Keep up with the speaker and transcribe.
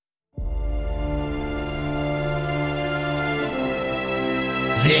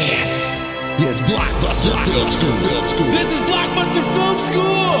This is Blockbuster Film School. This is Blockbuster Film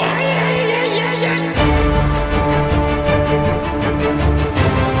School.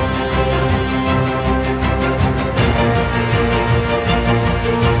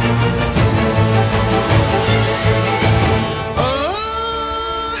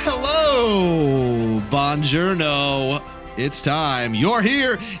 Hello, buongiorno. It's time. You're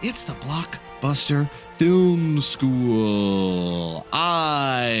here. It's the Blockbuster Film School.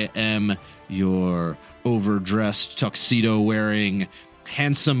 I am your overdressed, tuxedo-wearing,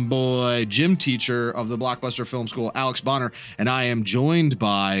 handsome boy, gym teacher of the Blockbuster Film School, Alex Bonner, and I am joined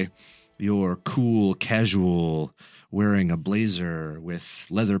by your cool, casual, wearing a blazer with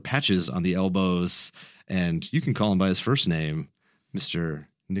leather patches on the elbows, and you can call him by his first name, Mr.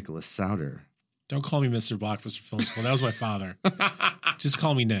 Nicholas Souter. Don't call me Mr. Blockbuster Film School. That was my father. Just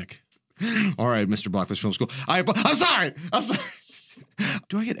call me Nick. All right, Mr. Blockbuster Film School. I'm sorry.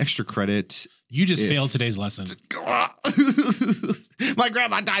 Do I get extra credit? You just failed today's lesson. My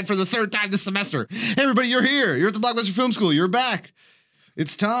grandma died for the third time this semester. Hey, everybody, you're here. You're at the Blockbuster Film School. You're back.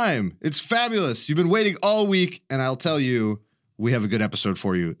 It's time. It's fabulous. You've been waiting all week, and I'll tell you, we have a good episode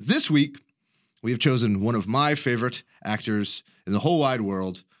for you. This week, we have chosen one of my favorite actors in the whole wide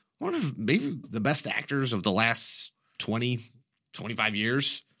world, one of maybe the best actors of the last 20, 25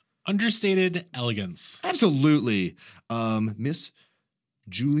 years. Understated elegance. Absolutely. Miss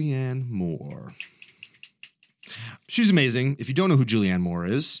Julianne Moore. She's amazing. If you don't know who Julianne Moore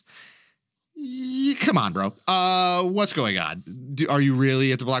is, come on, bro. What's going on? Are you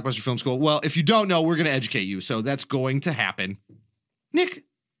really at the Blockbuster Film School? Well, if you don't know, we're going to educate you. So that's going to happen. Nick,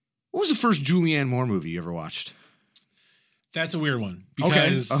 what was the first Julianne Moore movie you ever watched? That's a weird one.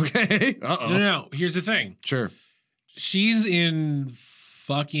 Because Okay. Uh-oh. No. Here's the thing. Sure. She's in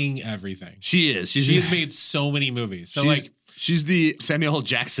fucking everything. She is. She has made so many movies. So she's the Samuel L.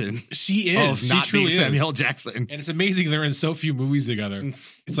 Jackson. She is. Of not she truly being Samuel L. Jackson. And it's amazing they're in so few movies together.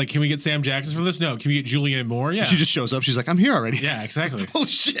 It's like, can we get Sam Jackson for this? No. Can we get Julianne Moore? Yeah. She just shows up. She's like, I'm here already. Yeah, exactly. Holy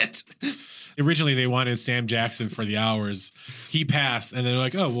shit. Originally, they wanted Sam Jackson for The Hours. He passed, and they're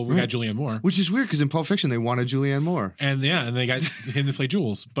like, "Oh, well, we got Julianne Moore," which is weird because in Pulp Fiction they wanted Julianne Moore, and they got him to play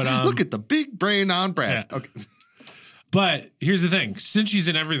Jules. But look at the big brain on Brad. Yeah. Okay. But here's the thing: since she's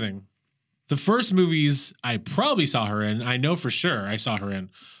in everything, the first movies I probably saw her in, I know for sure I saw her in,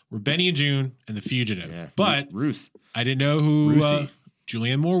 were Benny and June and The Fugitive. Yeah. But Ruth, I didn't know who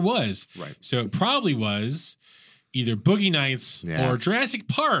Julianne Moore was. Right. So it probably was either Boogie Nights or Jurassic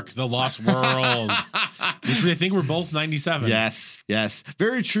Park, The Lost World, which I think were both 97. Yes.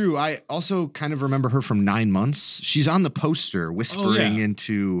 Very true. I also kind of remember her from 9 Months. She's on the poster whispering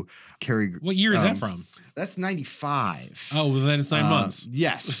into Carrie. What year is that from? That's 95. Oh, well, then it's 9 months.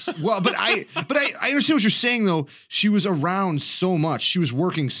 Yes. Well, but I understand what you're saying, though. She was around so much. She was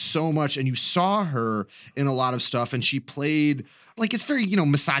working so much, and you saw her in a lot of stuff, and she played... Like, it's very,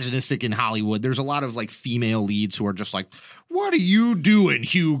 misogynistic in Hollywood. There's a lot of, female leads who are just like, what are you doing,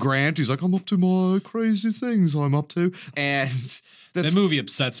 Hugh Grant? He's like, I'm up to my crazy things I'm up to. And that movie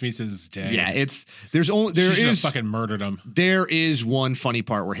upsets me to this day. Yeah, she fucking murdered him. There is one funny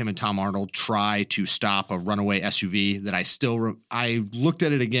part where him and Tom Arnold try to stop a runaway SUV that I looked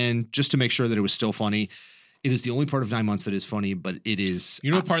at it again just to make sure that it was still funny. It is the only part of 9 Months that is funny, but it is.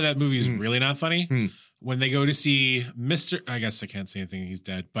 You know what part of that movie is really not funny? When they go to see Mr. I guess I can't say anything. He's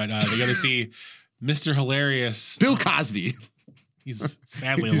dead. But they go to see Mr. Hilarious. Bill Cosby. He's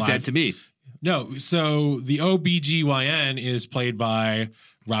sadly alive. He's dead to me. No. So the OBGYN is played by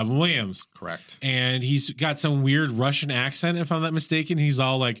Robin Williams. Correct. And he's got some weird Russian accent, if I'm not mistaken. He's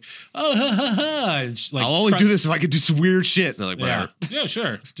all like, oh, ha, ha, ha. And I'll only do this if I could do some weird shit. They're like, whatever. Yeah,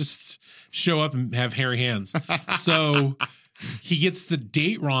 sure. Just show up and have hairy hands. So... he gets the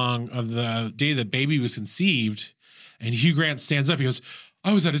date wrong of the day the baby was conceived, and Hugh Grant stands up. He goes,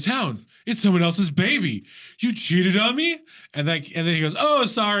 I was out of town. It's someone else's baby. You cheated on me? And then he goes, oh,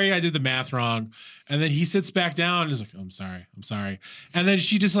 sorry, I did the math wrong. And then he sits back down and is like, I'm sorry. And then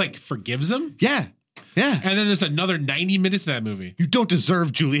she just forgives him. Yeah. And then there's another 90 minutes of that movie. You don't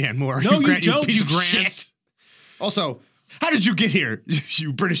deserve Julianne Moore. No, you don't, you Hugh Grant. Also, how did you get here?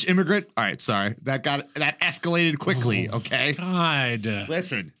 You British immigrant? All right, sorry. That escalated quickly, okay? God.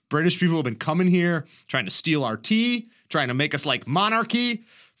 Listen, British people have been coming here, trying to steal our tea, trying to make us like monarchy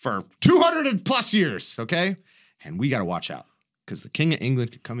for 200 plus years, okay? And we got to watch out because the King of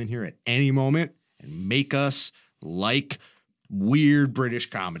England could come in here at any moment and make us like weird British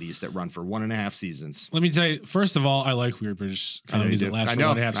comedies that run for 1.5 seasons. Let me tell you, first of all, I like weird British comedies that last for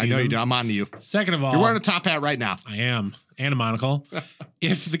 1.5 seasons. I know you do. I'm on to you. Second of all, you're wearing a top hat right now. I am. And a monocle.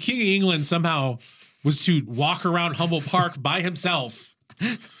 If the King of England somehow was to walk around Humboldt Park by himself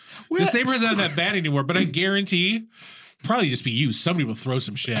This neighborhood's not that bad anymore, but I guarantee probably just be you. Somebody will throw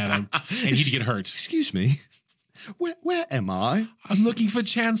some shit at him and he'd get hurt. Excuse me. Where am I? I'm looking for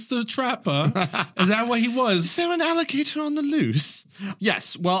Chance the Trapper. Is that what he was? Is there an alligator on the loose?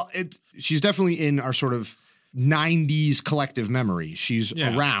 Yes. Well, she's definitely in our sort of 90s collective memory. She's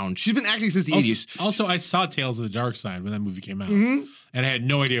around. She's been acting since the 80s. Also, I saw Tales of the Dark Side when that movie came out, and I had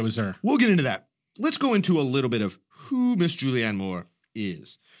no idea it was her. We'll get into that. Let's go into a little bit of who Miss Julianne Moore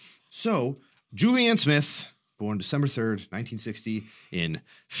is. So, Julianne Smith, born December 3rd, 1960, in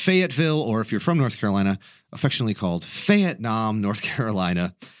Fayetteville, or if you're from North Carolina, affectionately called Fayette-Nam, North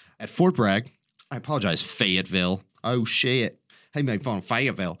Carolina, at Fort Bragg. I apologize, Fayetteville. Oh, shit. Hey, my phone,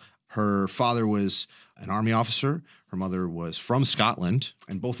 Fayetteville. Her father was an Army officer. Her mother was from Scotland,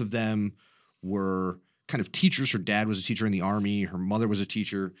 and both of them were kind of teachers. Her dad was a teacher in the Army. Her mother was a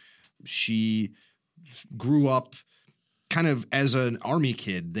teacher. She grew up kind of as an Army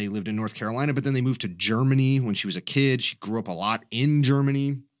kid. They lived in North Carolina, but then they moved to Germany when she was a kid. She grew up a lot in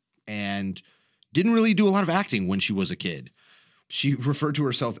Germany and didn't really do a lot of acting when she was a kid. She referred to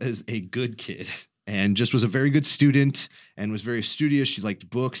herself as a good kid and just was a very good student and was very studious. She liked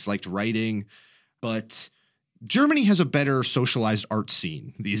books, liked writing, but Germany has a better socialized art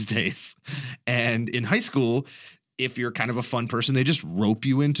scene these days. And in high school, if you're kind of a fun person, they just rope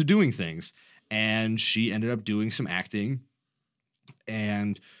you into doing things. And she ended up doing some acting,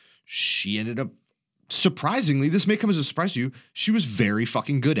 and she ended up, surprisingly, this may come as a surprise to you, she was very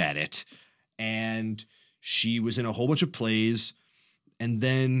fucking good at it. And she was in a whole bunch of plays. And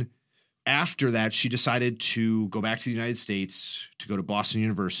then after that, she decided to go back to the United States to go to Boston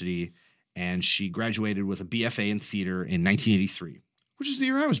University. And she graduated with a BFA in theater in 1983, which is the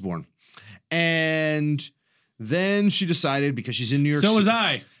year I was born. And then she decided, because she's in New York So was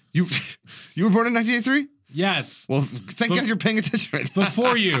I. You were born in 1983? Yes. Well, thank God you're paying attention right now.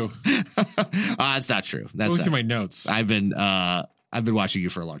 Before you. That's not true. That's Look at my notes. I've been watching you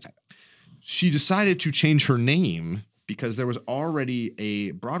for a long time. She decided to change her name because there was already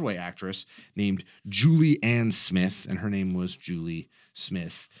a Broadway actress named Julie Ann Smith, and her name was Julie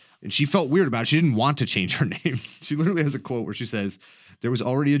Smith. And she felt weird about it. She didn't want to change her name. She literally has a quote where she says, "There was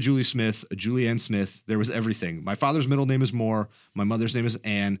already a Julie Smith, a Julianne Smith. There was everything. My father's middle name is Moore. My mother's name is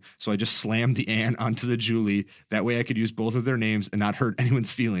Ann. So I just slammed the Ann onto the Julie. That way I could use both of their names and not hurt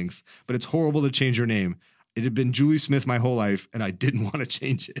anyone's feelings. But it's horrible to change your name. It had been Julie Smith my whole life, and I didn't want to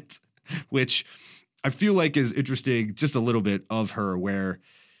change it." Which I feel like is interesting, just a little bit of her, where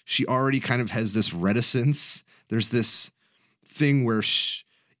she already kind of has this reticence. There's this thing where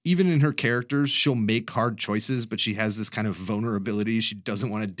even in her characters, she'll make hard choices, but she has this kind of vulnerability. She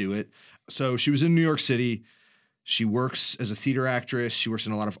doesn't want to do it. So she was in New York City. She works as a theater actress. She works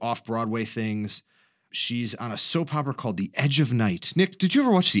in a lot of off-Broadway things. She's on a soap opera called The Edge of Night. Nick, did you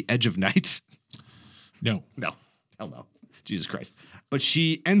ever watch The Edge of Night? No. No. Hell no. Jesus Christ. But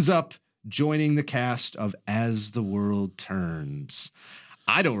she ends up joining the cast of As the World Turns.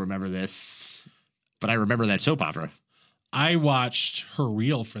 I don't remember this, but I remember that soap opera. I watched her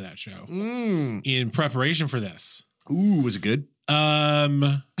reel for that show in preparation for this. Ooh, was it good?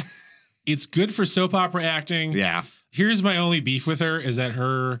 It's good for soap opera acting. Yeah. Here's my only beef with her is that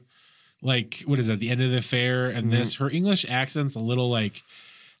her, like, what is that? The End of the Fair and her English accent's a little like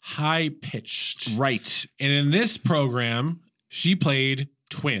high pitched. Right. And in this program, she played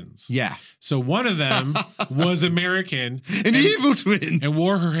twins. Yeah. So one of them was American. An evil twin. And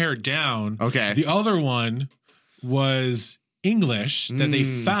wore her hair down. Okay. The other one was English that they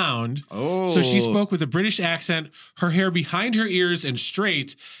found. Oh. So she spoke with a British accent, her hair behind her ears and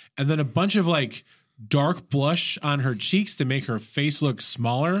straight, and then a bunch of like dark blush on her cheeks to make her face look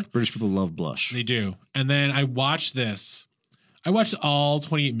smaller. British people love blush. They do. And then I watched this. I watched all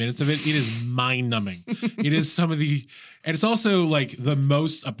 28 minutes of it. It is mind-numbing. It is some of the, and it's also like the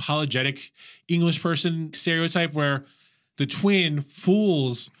most apologetic English person stereotype where the twin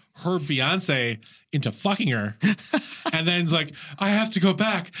fools her fiance into fucking her. And then it's like, I have to go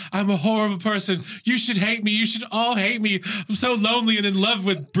back. I'm a horrible person. You should hate me. You should all hate me. I'm so lonely and in love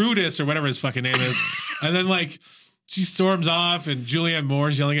with Brutus or whatever his fucking name is. And then like she storms off and Julianne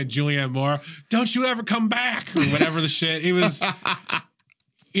Moore's yelling at Julianne Moore, "Don't you ever come back," or whatever the shit.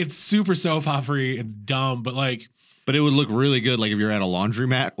 It's super soap opera and dumb, but like. But it would look really good like if you're at a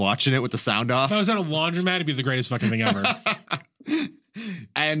laundromat watching it with the sound off. If I was at a laundromat, it'd be the greatest fucking thing ever.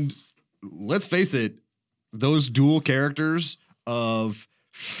 And let's face it, those dual characters of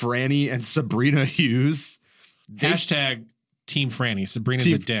Franny and Sabrina Hughes. Hashtag Team Franny. Sabrina's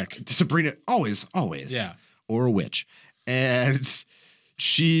a dick. Sabrina, always. Yeah. Or a witch. And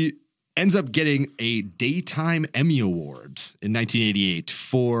she ends up getting a Daytime Emmy Award in 1988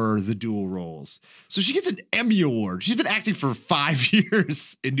 for the dual roles. So she gets an Emmy Award. She's been acting for 5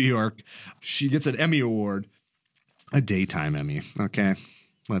 years in New York. She gets an Emmy Award, a Daytime Emmy. Okay,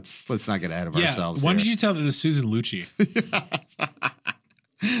 let's not get ahead of ourselves. When here. did you tell that this Susan Lucci?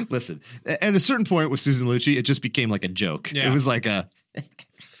 Listen, at a certain point with Susan Lucci, it just became like a joke. Yeah. It was like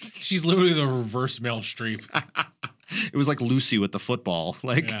She's literally the reverse Meryl Streep. it was like Lucy with the football.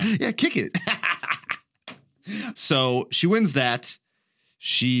 Like, yeah kick it. So she wins that.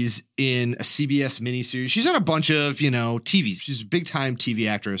 She's in a CBS miniseries. She's on a bunch of, TV. She's a big time TV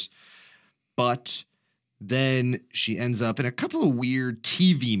actress. But then she ends up in a couple of weird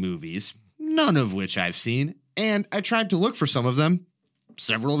TV movies, none of which I've seen. And I tried to look for some of them.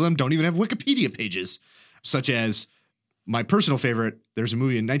 Several of them don't even have Wikipedia pages, such as my personal favorite. There's a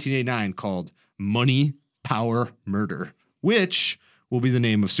movie in 1989 called Money, Power, Murder, which will be the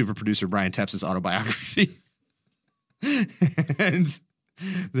name of super producer Brian Tepps' autobiography. And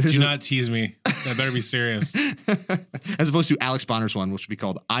do not tease me. That better be serious. As opposed to Alex Bonner's one, which would be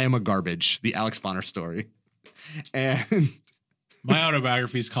called I Am a Garbage, the Alex Bonner story. And my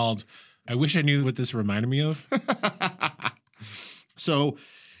autobiography is called I Wish I Knew What This Reminded Me of. So,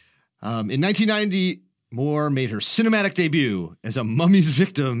 in 1990, Moore made her cinematic debut as a mummy's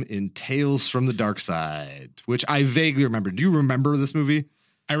victim in Tales from the Dark Side, which I vaguely remember. Do you remember this movie?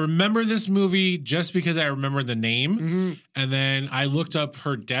 I remember this movie just because I remember the name. And then I looked up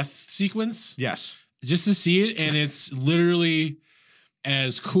her death sequence. Yes. Just to see it. And it's literally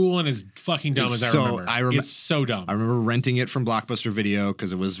as cool and as fucking dumb as I remember. It's so dumb. I remember renting it from Blockbuster Video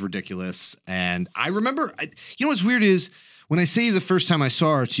because it was ridiculous. And I remember, what's weird is when I say the first time I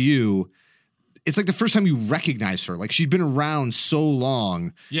saw her to you, it's like the first time you recognize her. Like she'd been around so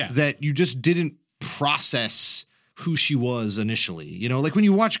long that you just didn't process who she was initially. Like when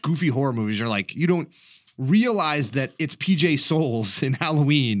you watch goofy horror movies, you're like, you don't realize that it's PJ Souls in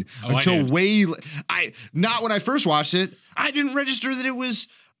Halloween until not when I first watched it. I didn't register that it was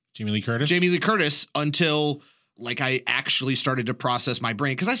Jamie Lee Curtis until like I actually started to process my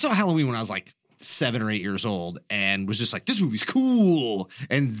brain. Cause I saw Halloween when I was like 7 or 8 years old and was just like, this movie's cool.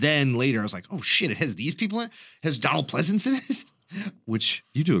 And then later I was like, oh shit, it has these people in it? It has Donald Pleasance in it? Which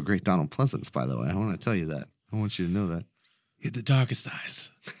you do a great Donald Pleasance, by the way. I want to tell you that. I want you to know that. You had the darkest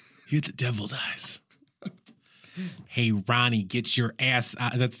eyes. You had the devil's eyes. Hey, Ronnie, get your ass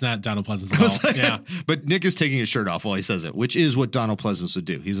out. That's not Donald Pleasance at all. Yeah. But Nick is taking his shirt off while he says it, which is what Donald Pleasance would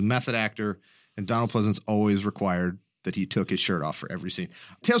do. He's a method actor, and Donald Pleasance always required that he took his shirt off for every scene.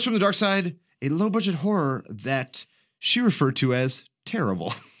 Tales from the Dark Side, a low-budget horror that she referred to as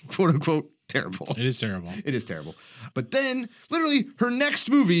terrible. Quote, unquote, terrible. It is terrible. It is terrible. But then, literally, her next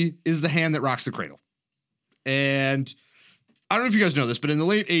movie is The Hand That Rocks the Cradle. And I don't know if you guys know this, but in the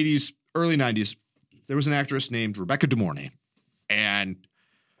late 80s, early 90s, there was an actress named Rebecca De Mornay, and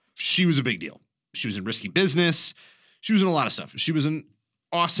she was a big deal. She was in Risky Business. She was in a lot of stuff. She was an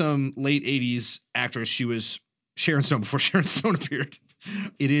awesome late 80s actress. She was Sharon Stone before Sharon Stone appeared.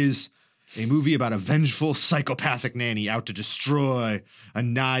 It is a movie about a vengeful psychopathic nanny out to destroy a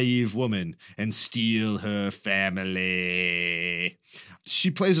naive woman and steal her family.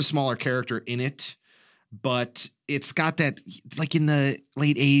 She plays a smaller character in it, but it's got that, like in the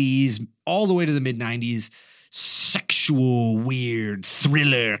late 80s, all the way to the mid 90s, sexual, weird,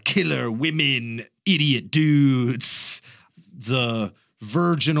 thriller, killer women, idiot dudes. The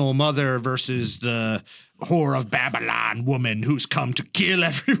virginal mother versus the whore of Babylon woman who's come to kill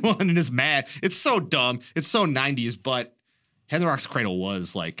everyone and is mad. It's so dumb. It's so 90s, but Hand That Rocks the Cradle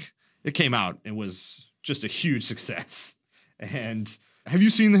was like, it came out and was just a huge success. And have you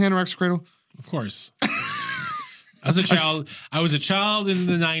seen The Hand That Rocks the Cradle? Of course. I was a child in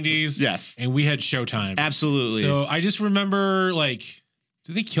the 90s. Yes. And we had Showtime. Absolutely. So I just remember, like,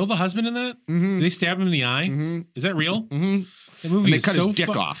 did they kill the husband in that? Mm-hmm. Did they stab him in the eye? Mm-hmm. Is that real? Mm-hmm. The movie and they is cut so his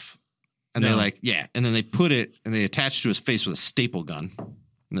dick off. And they and then they put it and they attached to his face with a staple gun. And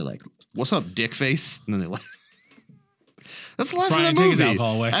they're like, what's up, dick face? And then they like, that's a lot for that movie. Take his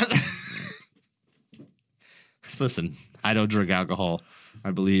alcohol away. Listen, I don't drink alcohol.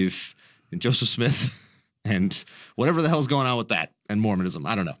 I believe in Joseph Smith and whatever the hell's going on with that and Mormonism.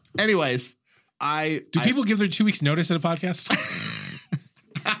 I don't know. Anyways, Do people give their 2 weeks notice at a podcast?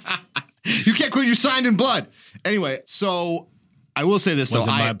 You can't quit. You signed in blood. Anyway, so I will say this.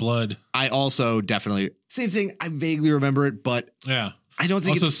 Wasn't my blood. I also definitely, same thing. I vaguely remember it, but yeah, I don't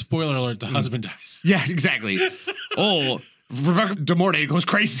think also, spoiler alert, the husband dies. Yeah, exactly. Rebecca De Mornay goes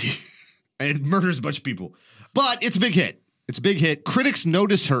crazy and murders a bunch of people. But it's a big hit. It's a big hit. Critics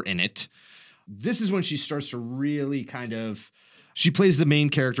notice her in it. This is when she starts to really kind of She plays the main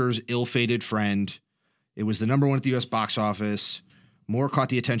character's ill-fated friend. It was the number one at the U.S. box office. More caught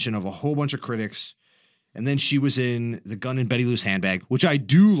the attention of a whole bunch of critics. And then she was in The Gun in Betty Lou's Handbag, which I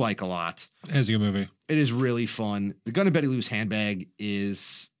do like a lot. It's a good movie. It is really fun. The Gun in Betty Lou's Handbag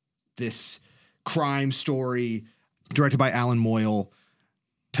is this crime story directed by Alan Moyle,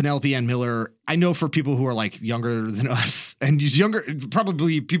 Penelope Ann Miller. I know for people who are like younger than us and younger,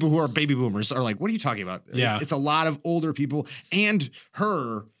 probably people who are baby boomers are like, what are you talking about? Yeah. It's a lot of older people and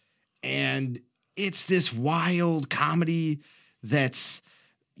her. And it's this wild comedy that's,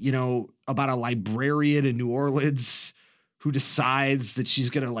 you know, about a librarian in New Orleans who decides that she's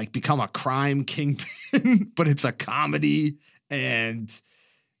going to like become a crime kingpin, but it's a comedy. And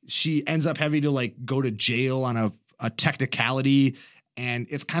she ends up having to like go to jail on a technicality. And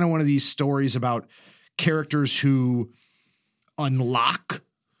it's kind of one of these stories about characters who unlock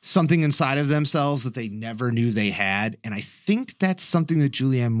something inside of themselves that they never knew they had. And I think that's something that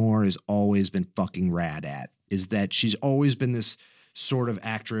Julianne Moore has always been fucking rad at, is that she's always been this sort of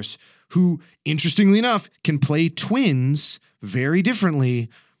actress who, interestingly enough, can play twins very differently,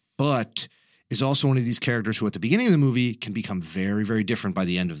 but is also one of these characters who at the beginning of the movie can become very, very different by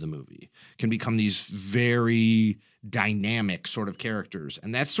the end of the movie, can become these very dynamic sort of characters.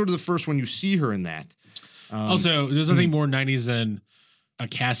 And that's sort of the first one you see her in that. Also, there's nothing more 90s than a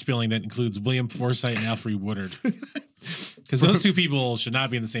cast billing that includes William Forsythe and Alfred Woodard. Because those two people should not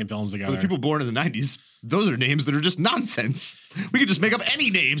be in the same films together. For the people born in the 90s, those are names that are just nonsense. We could just make up any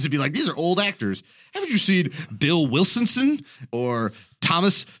names and be like, these are old actors. Haven't you seen Bill Wilsonson or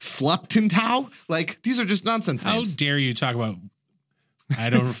Thomas Fluptintow? Like, these are just nonsense How names. dare you talk about, I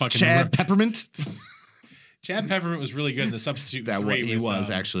don't fucking Chad remember. Peppermint? Chad Peppermint was really good in The Substitute 3.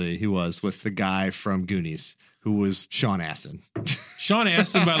 He was with the guy from Goonies who was Sean Astin. Sean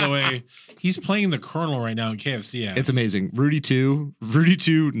Astin, by the way, he's playing the Colonel right now in KFC ads. It's amazing. Rudy 2,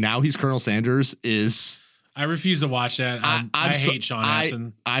 now he's Colonel Sanders is... I refuse to watch that. I hate Sean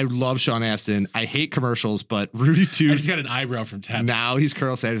Astin. I love Sean Astin. I hate commercials, but Rudy 2... I just got an eyebrow from Taps. Now he's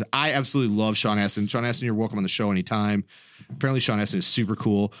Colonel Sanders. I absolutely love Sean Astin. Sean Astin, you're welcome on the show anytime. Apparently Sean Astin is super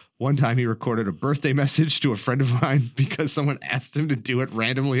cool. One time he recorded a birthday message to a friend of mine because someone asked him to do it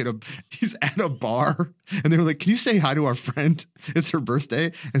randomly he's at a bar and they were like, can you say hi to our friend? It's her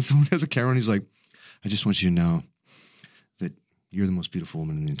birthday. And someone has a camera and he's like, I just want you to know that you're the most beautiful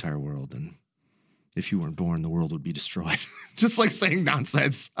woman in the entire world. And if you weren't born, the world would be destroyed. Just like saying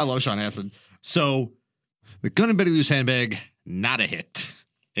nonsense. I love Sean Astin. So The Gun in Betty Lou's Handbag, not a hit.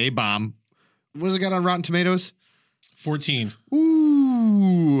 A bomb. What does it got on Rotten Tomatoes? 14.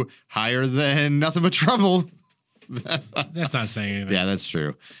 Ooh, higher than Nothing But Trouble. That's not saying anything. Yeah, that's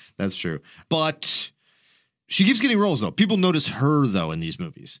true. That's true. But she keeps getting roles, though. People notice her, though, in these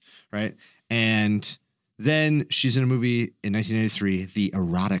movies, right? And then she's in a movie in 1983, the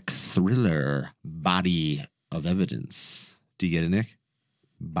erotic thriller Body of Evidence. Do you get it, Nick?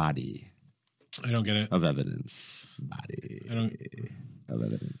 Body I don't get it. of Evidence. Body of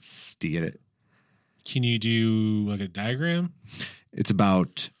Evidence. Do you get it? Can you do like a diagram? It's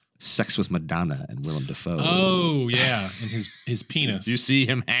about sex with Madonna and Willem Dafoe. Oh, yeah. And his penis. You see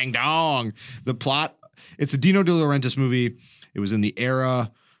him hang dong. The plot, it's a Dino De Laurentiis movie. It was in the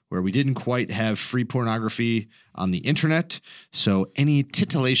era where we didn't quite have free pornography on the internet. So any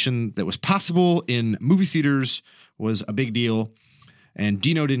titillation that was possible in movie theaters was a big deal. And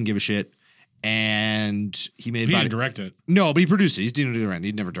Dino didn't give a shit. And he made He didn't direct it. No, but he produced it. He's Dino De Laurentiis.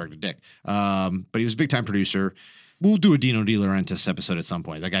 He'd never directed dick. But he was a big-time producer. We'll do a Dino De Laurentiis episode at some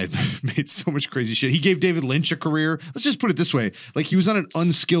point. That guy made so much crazy shit. He gave David Lynch a career. Let's just put it this way. Like, he was not an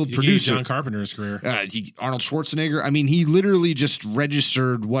unskilled He producer. gave John Carpenter's career. Arnold Schwarzenegger. I mean, he literally just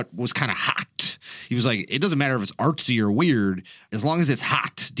registered what was kind of hot. He was like, it doesn't matter if it's artsy or weird. As long as it's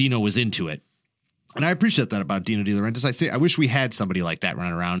hot, Dino was into it. And I appreciate that about Dino De Laurentiis. I wish we had somebody like that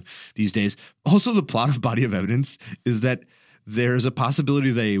running around these days. Also, the plot of Body of Evidence is that there's a possibility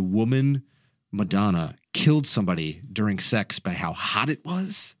that a woman, Madonna, killed somebody during sex by how hot it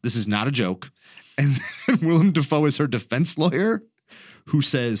was. This is not a joke. And then Willem Dafoe is her defense lawyer who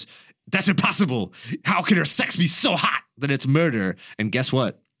says, that's impossible. How can her sex be so hot that it's murder? And guess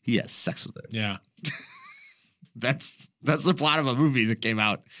what? He has sex with her. Yeah. That's the plot of a movie that came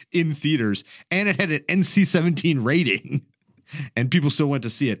out in theaters, and it had an NC-17 rating, and people still went to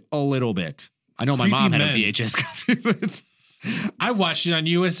see it a little bit. I know my Creepy mom had men. a VHS copy of it. I watched it on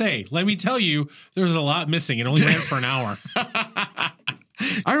USA. Let me tell you, there was a lot missing. It only ran for an hour.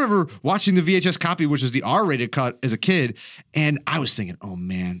 I remember watching the VHS copy, which was the R-rated cut as a kid, and I was thinking, oh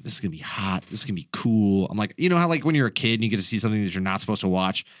man, this is going to be hot. This is going to be cool. I'm like, you know how like when you're a kid and you get to see something that you're not supposed to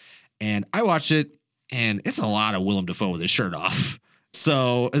watch? And I watched it, And it's a lot of Willem Dafoe with his shirt off.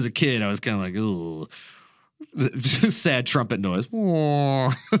 So as a kid, I was kind of like, ooh, sad trumpet noise.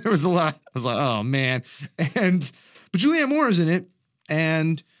 There was a lot. I was like, oh man. But Julianne Moore is in it,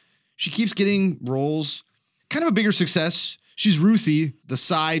 and she keeps getting roles. Kind of a bigger success. She's Ruthie, the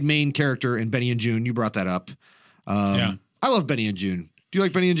side main character in Benny and June. You brought that up. Yeah. I love Benny and June. Do you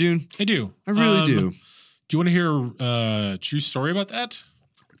like Benny and June? I do. I really do. Do you want to hear a true story about that?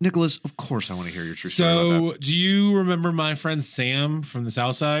 Nicholas, of course I want to hear your true story about that. Do you remember my friend Sam from the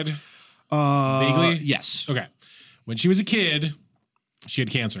South Side? Vaguely? Yes. Okay. When she was a kid, she had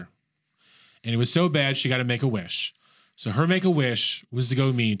cancer. And it was so bad, she got to make a wish. So her make a wish was to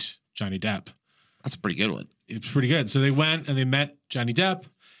go meet Johnny Depp. That's a pretty good one. It was pretty good. So they went and they met Johnny Depp,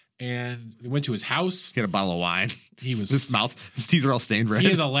 and they went to his house. He had a bottle of wine. He was his mouth, his teeth are all stained red. He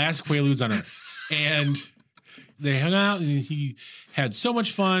had the last Quaaludes on earth. And they hung out, and he had so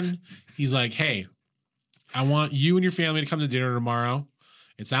much fun. He's like, hey, I want you and your family to come to dinner tomorrow.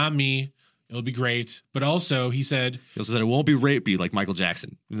 It's on me. It'll be great. But also, he said... He also said, it won't be rapey like Michael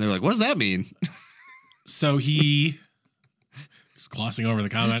Jackson. And they're like, what does that mean? So he... Just glossing over the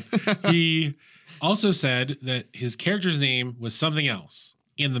comment. He also said that his character's name was something else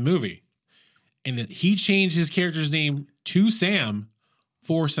in the movie. And that he changed his character's name to Sam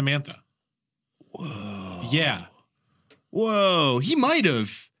for Samantha. Whoa. Yeah. Whoa. He might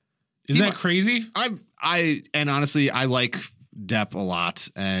have. Isn't that crazy? And honestly, I like Depp a lot,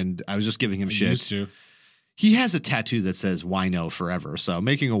 and I was just giving him shit. Used to. He has a tattoo that says "Wino Forever," so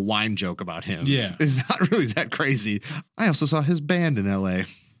making a wine joke about him is not really that crazy. I also saw his band in LA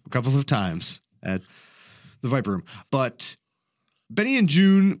a couple of times at the Viper Room. But Benny and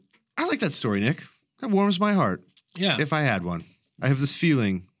June, I like that story, Nick. That warms my heart. Yeah. If I had one. I have this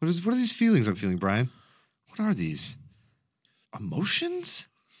feeling. What are these feelings I'm feeling, Brian? What are these? Emotions?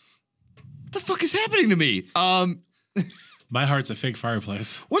 What the fuck is happening to me? My heart's a fake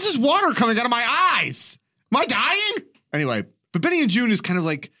fireplace. What's this water coming out of my eyes? Am I dying? Anyway, but Benny and June is kind of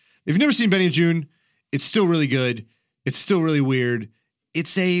like, if you've never seen Benny and June, it's still really good. It's still really weird.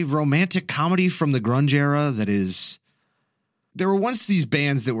 It's a romantic comedy from the grunge era that is, there were once these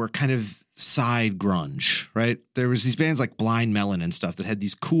bands that were kind of side grunge, right? There was these bands like Blind Melon and stuff that had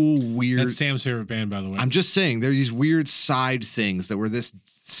these cool, weird... That's Sam's favorite band, by the way. I'm just saying, there are these weird side things that were this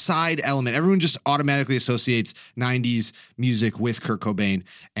side element. Everyone just automatically associates 90s music with Kurt Cobain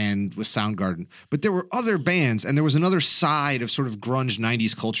and with Soundgarden. But there were other bands, and there was another side of sort of grunge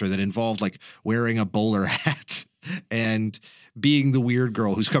 90s culture that involved like wearing a bowler hat and being the weird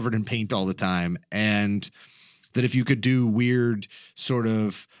girl who's covered in paint all the time. And that if you could do weird sort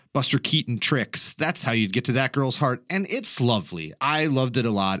of Buster Keaton tricks, that's how you'd get to that girl's heart. And it's lovely. I loved it a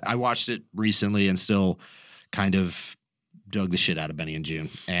lot. I watched it recently and still kind of dug the shit out of Benny and June.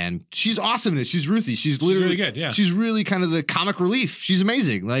 And she's awesome in it. She's Ruthie. She's literally really good. Yeah. She's really kind of the comic relief. She's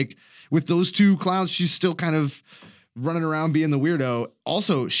amazing. Like with those two clowns, she's still kind of running around being the weirdo.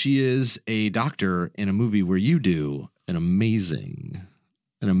 Also, she is a doctor in a movie where you do an amazing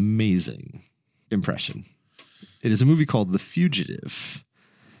impression. It is a movie called The Fugitive.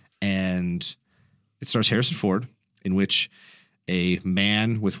 And it stars Harrison Ford, in which a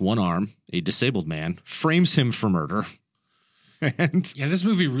man with one arm, a disabled man, frames him for murder. And yeah, this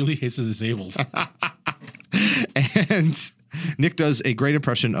movie really hates the disabled. And Nick does a great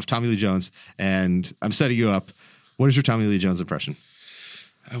impression of Tommy Lee Jones. And I'm setting you up. What is your Tommy Lee Jones impression?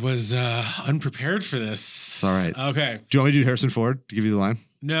 I was unprepared for this. It's all right. Okay. Do you want me to do Harrison Ford to give you the line?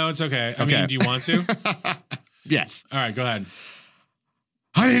 No, it's okay. I mean, do you want to? Yes. All right, go ahead.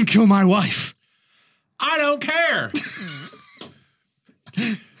 I didn't kill my wife. I don't care.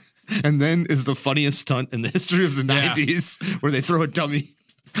 And then is the funniest stunt in the history of the 90s where they throw a dummy.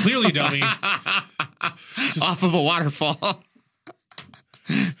 Clearly dummy. Off of a waterfall.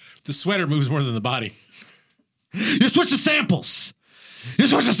 The sweater moves more than the body. You switch the samples.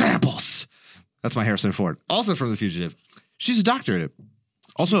 That's my Harrison Ford. Also from The Fugitive. She's a doctor in it.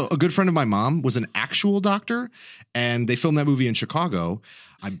 Also, a good friend of my mom was an actual doctor, and they filmed that movie in Chicago.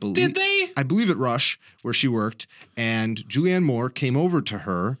 I believe. Did they? I believe at Rush, where she worked, and Julianne Moore came over to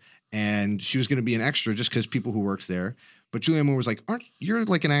her, and she was going to be an extra just because people who worked there. But Julianne Moore was like, you're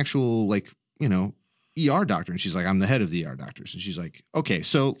like an actual, like, you know, ER doctor. And she's like, I'm the head of the ER doctors. And she's like, okay,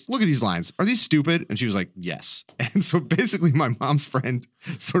 so look at these lines. Are these stupid? And she was like, yes. And so basically my mom's friend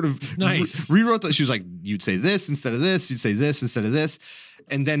sort of rewrote that. She was like, you'd say this instead of this. You'd say this instead of this.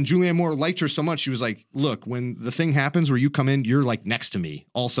 And then Julianne Moore liked her so much. She was like, look, when the thing happens where you come in, you're like next to me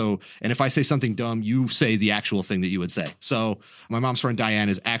also. And if I say something dumb, you say the actual thing that you would say. So my mom's friend Diane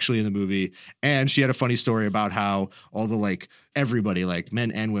is actually in the movie. And she had a funny story about how all the like everybody, like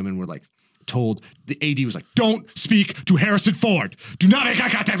men and women, were like, told, the AD was like, don't speak to Harrison Ford. Do not make eye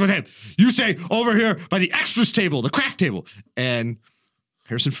contact with him. You stay over here by the extras table, the craft table. And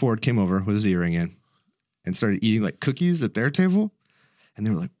Harrison Ford came over with his earring in and started eating like cookies at their table. And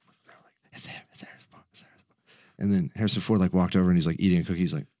they were like, it's Harrison Ford. And then Harrison Ford like walked over and he's like eating a cookie.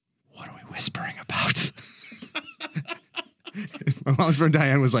 He's like, what are we whispering about? My mom's friend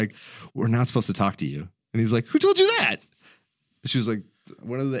Diane was like, we're not supposed to talk to you. And he's like, who told you that? She was like,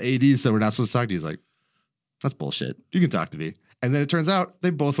 one of the ADs said we're not supposed to talk to you. He's like, that's bullshit. You can talk to me. And then it turns out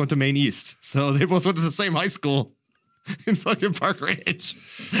they both went to Maine East. So they both went to the same high school in fucking Park Ridge.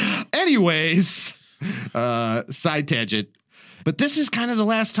 Anyways, side tangent. But this is kind of the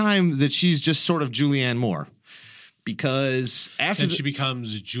last time that she's just sort of Julianne Moore. Because after she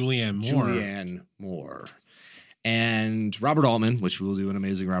becomes Julianne Moore. Julianne Moore. And Robert Altman, which we'll do an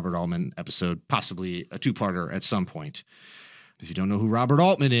amazing Robert Altman episode, possibly a two-parter at some point. If you don't know who Robert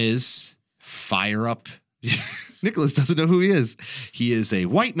Altman is, fire up. Nicholas doesn't know who he is. He is a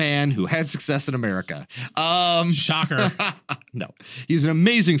white man who had success in America. Shocker. No. He's an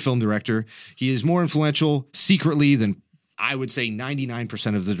amazing film director. He is more influential secretly than, I would say,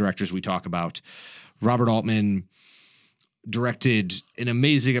 99% of the directors we talk about. Robert Altman directed an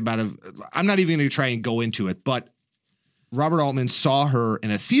amazing amount of, I'm not even going to try and go into it, but Robert Altman saw her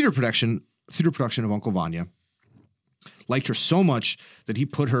in a theater production of Uncle Vanya, liked her so much that he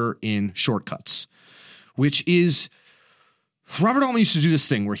put her in Short Cuts, which is, Robert Altman used to do this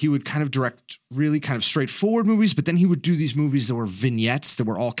thing where he would kind of direct really kind of straightforward movies, but then he would do these movies that were vignettes that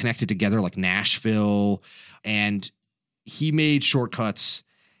were all connected together, like Nashville, and he made Short Cuts.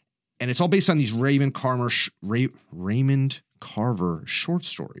 And it's all based on these Raymond Carver short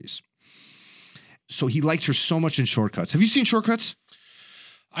stories. So he liked her so much in Short Cuts. Have you seen Short Cuts?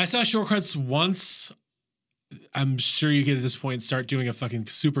 I saw Short Cuts once. I'm sure you could at this point start doing a fucking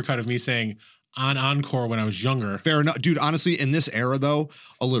supercut of me saying on Encore when I was younger. Fair enough. Dude, honestly, in this era, though,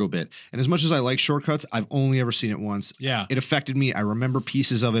 a little bit. And as much as I like Short Cuts, I've only ever seen it once. Yeah. It affected me. I remember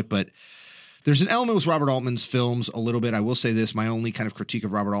pieces of it, but there's an element with Robert Altman's films a little bit. I will say this, my only kind of critique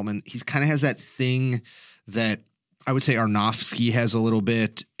of Robert Altman, he kind of has that thing that I would say Aronofsky has a little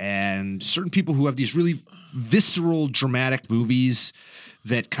bit, and certain people who have these really visceral, dramatic movies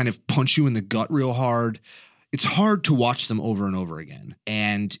that kind of punch you in the gut real hard. It's hard to watch them over and over again.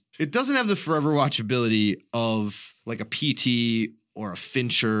 And it doesn't have the forever watchability of like a PT or a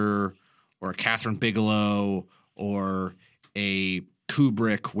Fincher or a Catherine Bigelow or a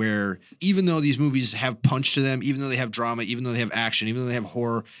Kubrick, where even though these movies have punch to them, even though they have drama, even though they have action, even though they have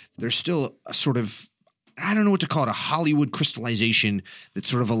horror, there's still a sort of, I don't know what to call it, a Hollywood crystallization that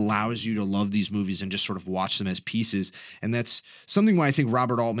sort of allows you to love these movies and just sort of watch them as pieces. And that's something why I think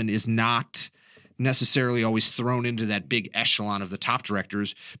Robert Altman is not necessarily always thrown into that big echelon of the top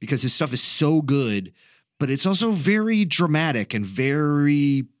directors, because his stuff is so good, but it's also very dramatic and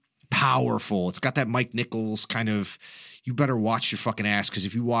very powerful. It's got that Mike Nichols kind of, you better watch your fucking ass, because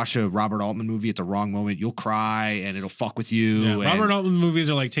if you watch a Robert Altman movie at the wrong moment, you'll cry and it'll fuck with you. Yeah, Robert Altman movies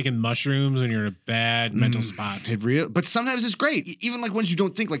are like taking mushrooms and you're in a bad mental spot. But sometimes it's great. Even like ones you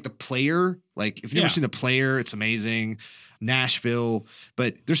don't think, like The Player. Like if you've never seen The Player, it's amazing. Nashville.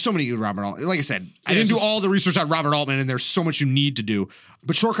 But there's so many good Robert Altman. Like I said, I didn't do all the research on Robert Altman, and there's so much you need to do.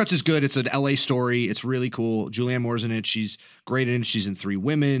 But Short Cuts is good. It's an LA story. It's really cool. Julianne Moore's in it. She's great in it. She's in Three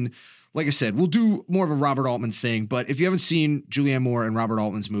Women. Like I said, we'll do more of a Robert Altman thing, but if you haven't seen Julianne Moore and Robert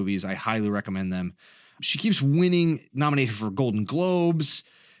Altman's movies, I highly recommend them. She keeps nominated for Golden Globes.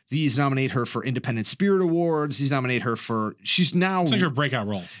 These nominate her for Independent Spirit Awards. These nominate her for, she's now. It's like her breakout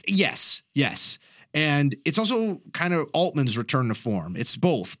role. Yes. And it's also kind of Altman's return to form. It's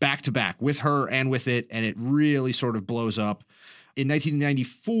both back to back with her and with it, and it really sort of blows up. In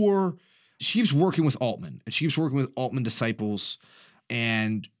 1994, she keeps working with Altman, and she keeps working with Altman disciples.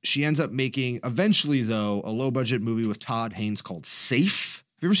 And she ends up making, eventually, though, a low-budget movie with Todd Haynes called Safe.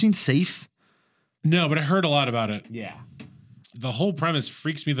 Have you ever seen Safe? No, but I heard a lot about it. Yeah. The whole premise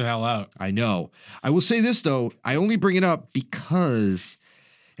freaks me the hell out. I know. I will say this, though. I only bring it up because,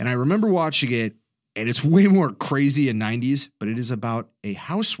 and I remember watching it, and it's way more crazy in 90s, but it is about a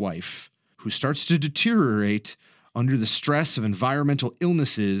housewife who starts to deteriorate under the stress of environmental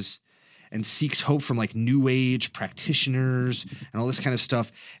illnesses and seeks hope from like new age practitioners and all this kind of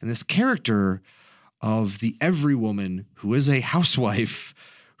stuff. And this character of the every woman who is a housewife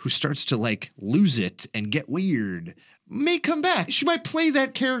who starts to like lose it and get weird may come back. She might play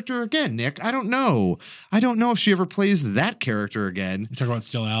that character again, Nick. I don't know. I don't know if she ever plays that character again. You're talking about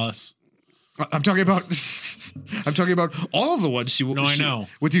Still Alice? I'm talking about all of the ones she. No, I know.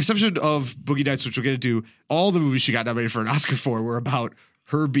 With the exception of Boogie Nights, which we'll get into, all the movies she got nominated for an Oscar for were about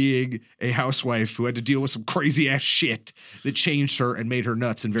her being a housewife who had to deal with some crazy ass shit that changed her and made her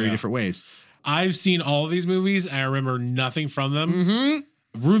nuts in very different ways. I've seen all of these movies and I remember nothing from them. Mm-hmm.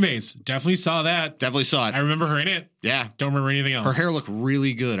 Roommates, definitely saw that. Definitely saw it. I remember her in it. Yeah. Don't remember anything else. Her hair looked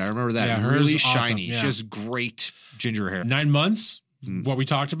really good. I remember that. Yeah, really hers awesome. shiny. Yeah. She has great ginger hair. 9 months, what we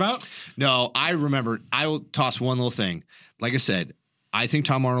talked about. No, I remember. I will toss one little thing. Like I said, I think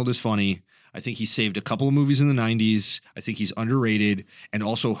Tom Arnold is funny. I think he saved a couple of movies in the 90s. I think he's underrated. And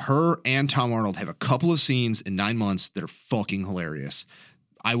also her and Tom Arnold have a couple of scenes in 9 months that are fucking hilarious.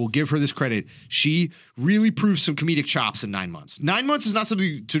 I will give her this credit. She really proved some comedic chops in 9 months. 9 months is not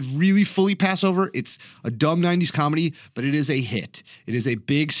something to really fully pass over. It's a dumb 90s comedy, but it is a hit. It is a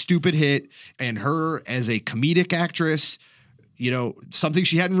big, stupid hit. And her as a comedic actress, you know, something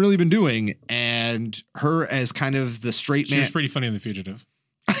she hadn't really been doing. And her as kind of the straight She man. was pretty funny in The Fugitive.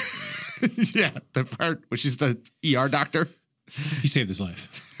 Yeah, the part where she's the ER doctor. He saved his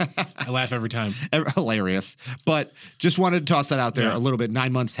life. I laugh every time. Hilarious. But just wanted to toss that out there Yeah. a little bit.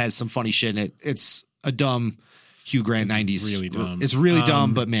 9 months has some funny shit in it. It's a dumb Hugh Grant 90s. really dumb. It's really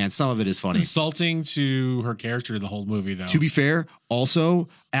dumb, but man, some of it is funny. Insulting to her character the whole movie, though. To be fair, also,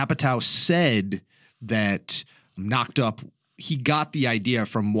 Apatow said that Knocked Up, he got the idea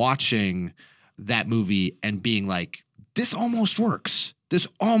from watching that movie and being like, this almost works. This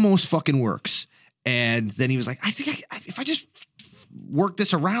almost fucking works. And then he was like, I think if I just work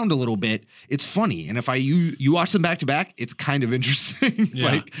this around a little bit, it's funny. And if you watch them back to back, it's kind of interesting.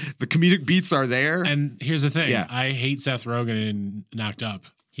 Yeah. Like the comedic beats are there. And here's the thing. Yeah. I hate Seth Rogen in Knocked Up.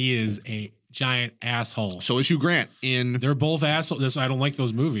 He is a giant asshole. So is Hugh Grant in. They're both assholes. I don't like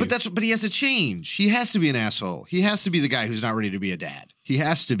those movies. But he has to change. He has to be an asshole. He has to be the guy who's not ready to be a dad. He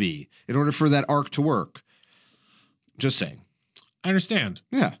has to be in order for that arc to work. Just saying. I understand.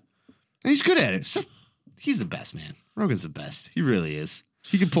 Yeah. And he's good at it. It's just, he's the best, man. Rogan's the best. He really is.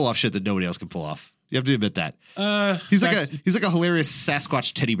 He can pull off shit that nobody else can pull off. You have to admit that. He's like a hilarious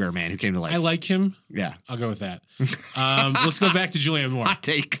Sasquatch teddy bear man who came to life. I like him. Yeah. I'll go with that. Let's go back to Julianne Moore. Hot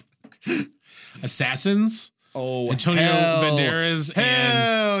take. Assassins. Oh, Antonio Banderas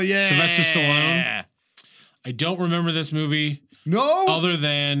and yeah. Sylvester Stallone. I don't remember this movie No. other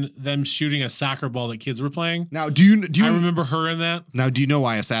than them shooting a soccer ball that kids were playing. Now, do you I remember her in that. Now, do you know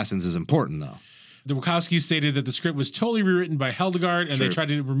why Assassins is important though? The Wachowskis stated that the script was totally rewritten by Hildegard and they True. tried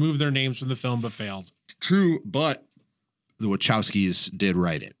to remove their names from the film but failed. True, but the Wachowskis did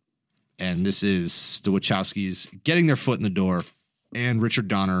write it. And this is the Wachowskis getting their foot in the door, and Richard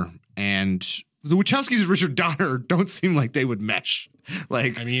Donner. And the Wachowskis and Richard Donner don't seem like they would mesh.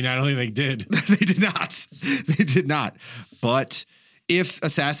 Like, I mean, I don't think they did. they did not. They did not. But if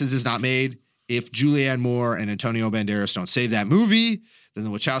Assassins is not made, if Julianne Moore and Antonio Banderas don't save that movie, then the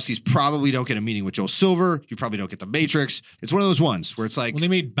Wachowskis probably don't get a meeting with Joel Silver. You probably don't get The Matrix. It's one of those ones where it's like, Well, they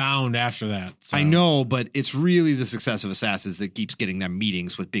made Bound after that. So. I know, but it's really the success of Assassins that keeps getting them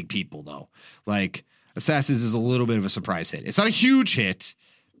meetings with big people, though. Like, Assassins is a little bit of a surprise hit. It's not a huge hit,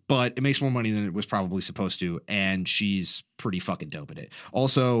 but it makes more money than it was probably supposed to, and she's pretty fucking dope at it.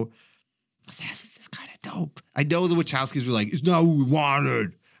 Also, Assassins is kind of dope. I know the Wachowskis were like, it's not what we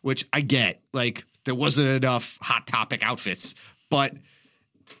wanted, which I get. Like, there wasn't enough Hot Topic outfits, but...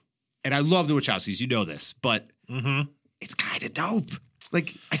 And I love the Wachowskis, you know this, but it's kind of dope.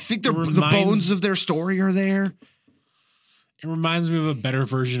 Like, I think the bones of their story are there. It reminds me of a better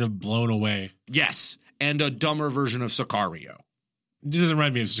version of Blown Away. Yes, and a dumber version of Sicario. It doesn't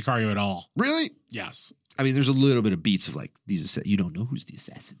remind me of Sicario at all. Really? Yes. I mean, there's a little bit of beats of like these. You don't know who's the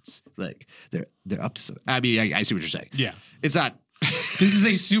assassins. Like they're up to something. I mean, I see what you're saying. Yeah. It's not. This is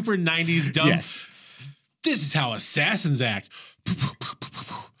a super 90s dumb. Yes. This is how assassins act.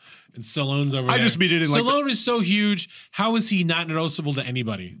 And Stallone's over there. I just mean it in like Stallone is so huge. How is he not noticeable to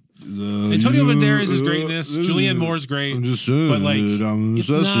anybody? Antonio Banderas is great in this. Julianne Moore's great. I'm just saying, but like, that I'm an it's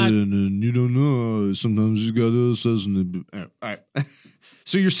assassin, not- and you don't know. Sometimes you got to assassinate. All right.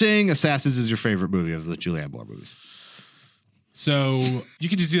 So you're saying Assassins is your favorite movie of the Julianne Moore movies? So you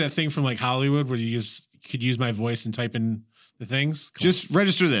could just do that thing from like Hollywood where you just could use my voice and type in the things. Cool. Just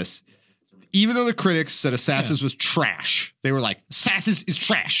register this. Even though the critics said Assassins was trash, they were like, Assassins is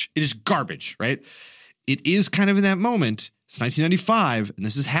trash. It is garbage, right? It is kind of in that moment. It's 1995, and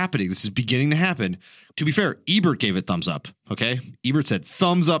this is happening. This is beginning to happen. To be fair, Ebert gave it thumbs up, okay? Ebert said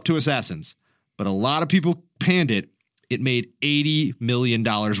thumbs up to Assassins. But a lot of people panned it. It made $80 million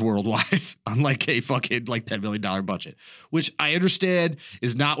worldwide on like a fucking like $10 million budget, which I understand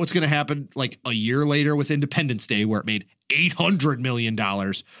is not what's going to happen like a year later with Independence Day where it made $800 million.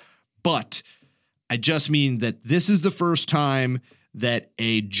 But I just mean that this is the first time that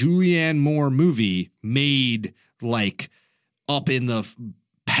a Julianne Moore movie made like up in the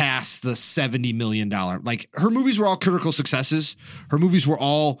past the $70 million. Like, her movies were all critical successes. Her movies were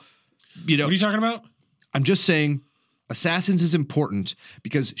all, What are you talking about? I'm just saying Assassins is important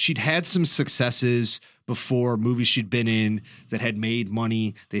because she'd had some successes before, movies she'd been in that had made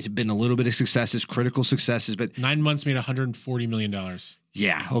money. They'd been a little bit of successes, critical successes, but 9 months made $140 million.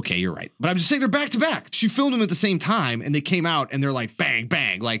 yeah, okay, you're right. But I'm just saying they're back to back. She filmed them at the same time and they came out and they're like bang,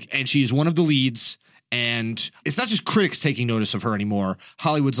 bang, like, and she's one of the leads. And it's not just critics taking notice of her anymore.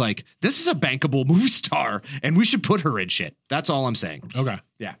 Hollywood's like, this is a bankable movie star and we should put her in shit. That's all I'm saying. Okay.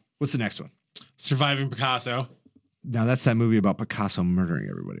 Yeah. What's the next one? Surviving Picasso. Now, that's that movie about Picasso murdering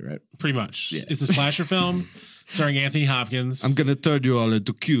everybody, right? Pretty much. Yeah. It's a slasher film starring Anthony Hopkins. I'm going to turn you all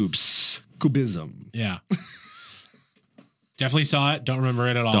into cubes. Cubism. Yeah. Definitely saw it. Don't remember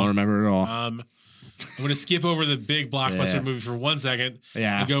it at all. Don't remember it at all. I'm going to skip over the big blockbuster Yeah. movie for 1 second.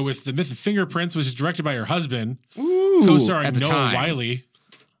 Yeah. And go with The Myth of Fingerprints, which is directed by her husband, Ooh, co-starring at the Noah time. Wiley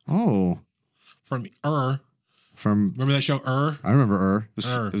Oh. from From, Remember that show, I remember It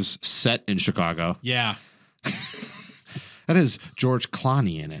Ur. was set in Chicago. Yeah. That is George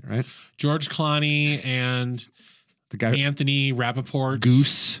Clooney in it, right? George Clooney and The guy Anthony Rappaport.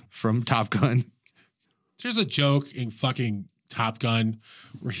 Goose from Top Gun. There's a joke in fucking Top Gun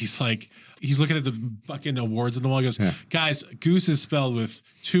where he's looking at the fucking awards on the wall. He goes, Yeah. guys, Goose is spelled with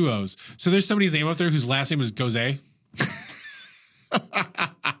 2 O's. So there's somebody's name up there whose last name is Goze.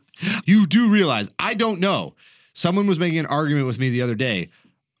 You do realize, I don't know. Someone was making an argument with me the other day.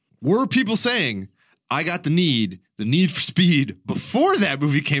 Were people saying I got the need for speed before that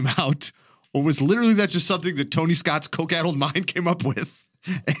movie came out? Or was literally that just something that Tony Scott's coke-addled mind came up with?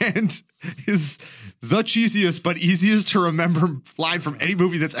 And is the cheesiest but easiest to remember line from any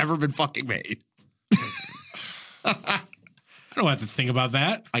movie that's ever been fucking made. I don't have to think about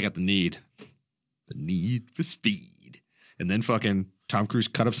that. I got the need for speed. And then fucking Tom Cruise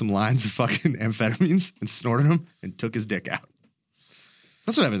cut up some lines of fucking amphetamines and snorted them and took his dick out.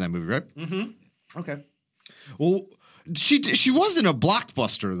 That's what happened in that movie, right? Mm-hmm. Okay. Well, she was in a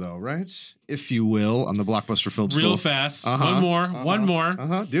blockbuster though, right? If you will, on the Blockbuster Film School. Real fast. One more.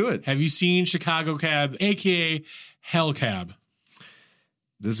 Do it. Have you seen Chicago Cab, a.k.a. Hell Cab?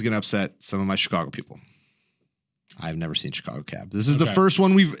 This is going to upset some of my Chicago people. I've never seen Chicago Cab. This is the first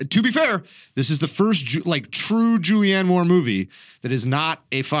one to be fair, this is the first true Julianne Moore movie that is not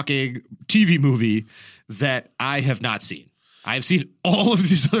a fucking TV movie that I have not seen. I've seen all of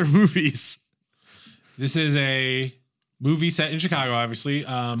these other movies. This is a movie set in Chicago, obviously.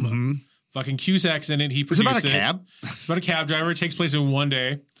 Fucking Cusack's in it. He Is produced it about a cab? It's about a cab driver. It takes place in one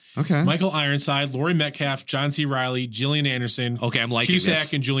day. Okay. Michael Ironside, Laurie Metcalf, John C. Reilly, Gillian Anderson. Okay, I'm liking Cusack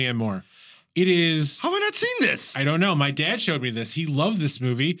this. and Julianne Moore. It is. How have I not seen this? I don't know. My dad showed me this. He loved this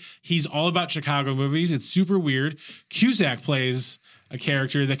movie. He's all about Chicago movies. It's super weird. Cusack plays a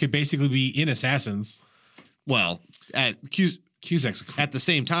character that could basically be in Assassins. Well, Cusack's at the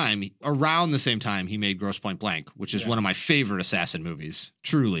same time, around the same time, he made Grosse Pointe Blank, which is one of my favorite assassin movies.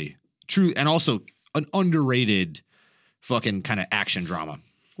 Truly, and also an underrated fucking kind of action drama.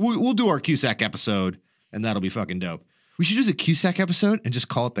 We'll do our Cusack episode, and that'll be fucking dope. We should do the Cusack episode and just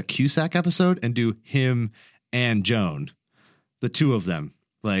call it the Cusack episode and do him and Joan, the two of them.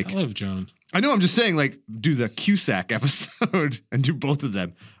 Like, I love Joan. I know, I'm just saying, like, do the Cusack episode and do both of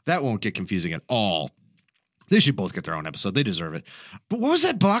them. That won't get confusing at all. They should both get their own episode. They deserve it. But what was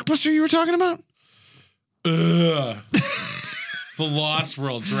that blockbuster you were talking about? The Lost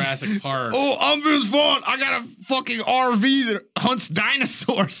World, Jurassic Park. Oh, I'm Vince Vaughn. I got a fucking RV that hunts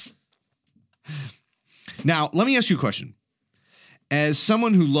dinosaurs. Now, let me ask you a question. As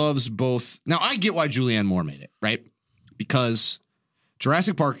someone who loves both, now I get why Julianne Moore made it, right? Because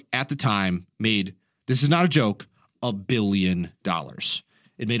Jurassic Park at the time made, this is not a joke, $1 billion.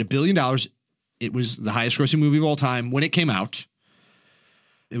 It made $1 billion. It was the highest grossing movie of all time when it came out.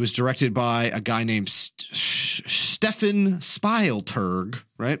 It was directed by a guy named Stefan Spielberg,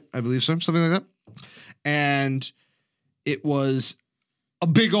 right? I believe so, something like that. And it was a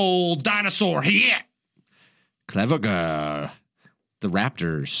big old dinosaur. Yeah. Clever girl. The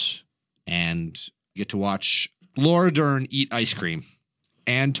Raptors. And you get to watch Laura Dern eat ice cream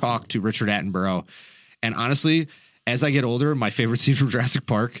and talk to Richard Attenborough. And honestly, as I get older, my favorite scene from Jurassic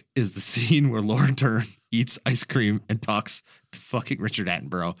Park is the scene where Laura Dern eats ice cream and talks to fucking Richard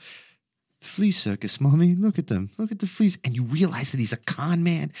Attenborough. The flea circus, mommy. Look at them. Look at the fleas. And you realize that he's a con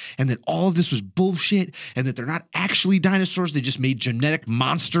man and that all of this was bullshit and that they're not actually dinosaurs. They just made genetic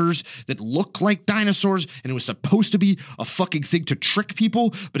monsters that look like dinosaurs. And it was supposed to be a fucking thing to trick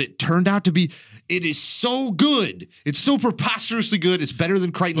people, but it turned out to be, it is so good. It's so preposterously good. It's better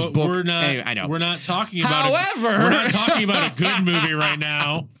than Crichton's book. We're not, Hey, I know. We're not talking about However, we're not talking about a good movie right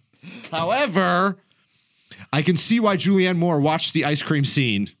now. However, I can see why Julianne Moore watched the ice cream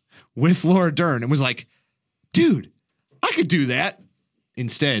scene with Laura Dern and was like, dude, I could do that.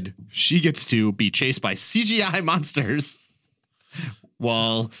 Instead, she gets to be chased by CGI monsters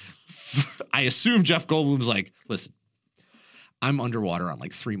while I assume Jeff Goldblum's like, listen, I'm underwater on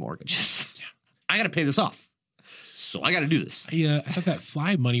like 3 mortgages. Yeah. I got to pay this off. So I got to do this. I thought that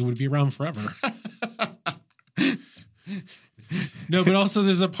fly money would be around forever. No, but also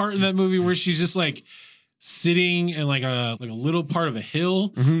there's a part in that movie where she's just like sitting in like a little part of a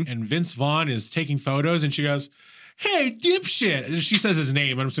hill, and Vince Vaughn is taking photos, and she goes, "Hey, dipshit!" And she says his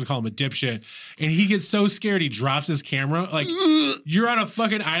name. I'm just gonna call him a dipshit. And he gets so scared he drops his camera. Like, you're on a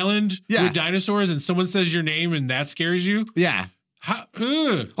fucking island with dinosaurs, and someone says your name, and that scares you. Yeah. How,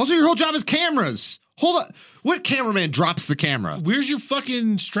 also, your whole job is cameras. Hold on. What cameraman drops the camera? Where's your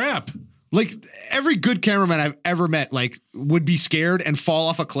fucking strap? Like, every good cameraman I've ever met, like, would be scared and fall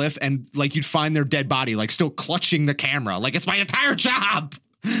off a cliff, and like you'd find their dead body, like, still clutching the camera. Like, it's my entire job.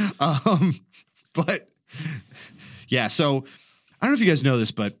 But yeah, so I don't know if you guys know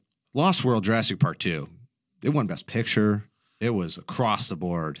this, but Lost World Jurassic Park 2, it won Best Picture. It was across the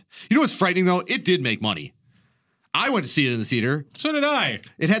board. You know what's frightening though? It did make money. I went to see it in the theater. So did I.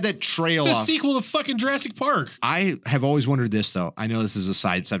 It had that trail It's a off. sequel to fucking Jurassic Park. I have always wondered this though. I know this is a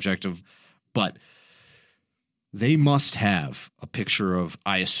side subject but they must have a picture of,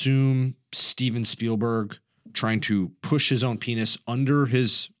 I assume, Steven Spielberg trying to push his own penis under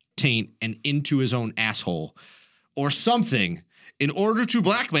his taint and into his own asshole or something in order to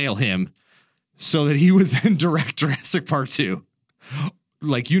blackmail him so that he would then direct Jurassic Park 2.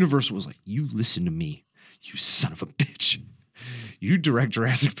 Like, Universal was like, you listen to me, you son of a bitch. You direct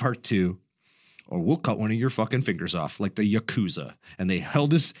Jurassic Park 2 or we'll cut one of your fucking fingers off like the Yakuza. And they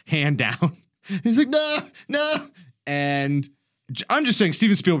held his hand down. He's like, no. And I'm just saying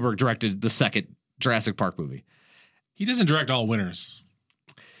Steven Spielberg directed the second Jurassic Park movie. He doesn't direct all winners.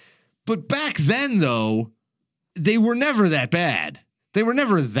 But back then, though, they were never that bad. They were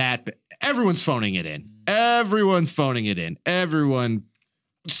never that bad. Everyone's phoning it in. Everyone.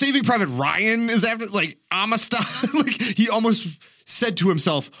 Saving Private Ryan is after, like, Amistad. Like, he almost said to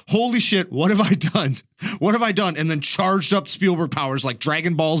himself, holy shit, what have I done? What have I done? And then charged up Spielberg powers like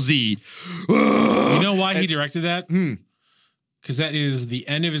Dragon Ball Z. You know why he directed that? Because that is the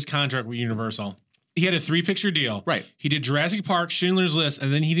end of his contract with Universal. He had a 3-picture deal. Right. He did Jurassic Park, Schindler's List,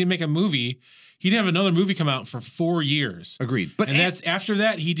 and then he didn't make a movie. He didn't have another movie come out for 4 years. Agreed. But that's after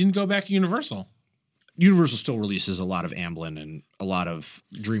that, he didn't go back to Universal. Universal still releases a lot of Amblin and a lot of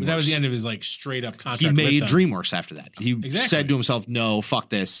DreamWorks. But that was the end of his like straight up contract. He made with them. DreamWorks after that. He said to himself, no, fuck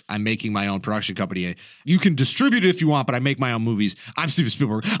this. I'm making my own production company. You can distribute it if you want, but I make my own movies. I'm Steven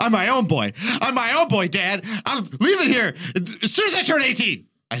Spielberg. I'm my own boy. I'm my own boy, Dad. I'm leaving here as soon as I turn 18.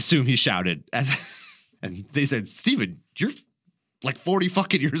 I assume he shouted. And they said, Steven, you're like 40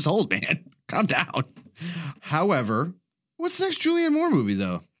 fucking years old, man. Calm down. However, what's the next Julianne Moore movie,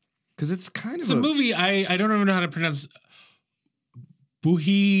 though? Because it's kind of a movie I don't even know how to pronounce.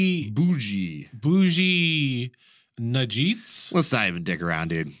 Bougie Najits. Let's not even dick around,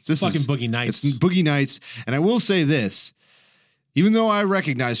 dude. This is fucking Boogie Nights. It's Boogie Nights. And I will say this. Even though I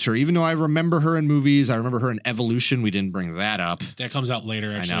recognized her, even though I remember her in movies, I remember her in Evolution. We didn't bring that up. That comes out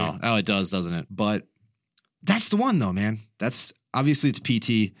later, actually. I know. Oh, it does, doesn't it? But that's the one, though, man. That's obviously it's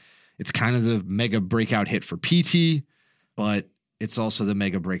PT. It's kind of the mega breakout hit for PT, but it's also the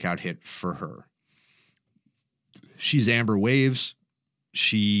mega breakout hit for her. She's Amber Waves.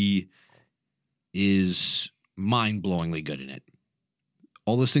 She is mind-blowingly good in it.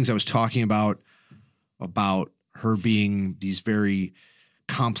 All those things I was talking about her being these very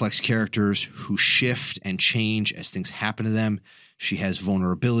complex characters who shift and change as things happen to them. She has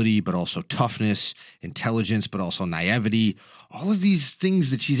vulnerability, but also toughness, intelligence, but also naivety. All of these things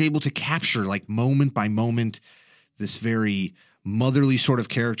that she's able to capture, like moment by moment, this very motherly sort of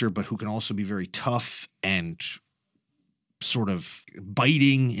character, but who can also be very tough and sort of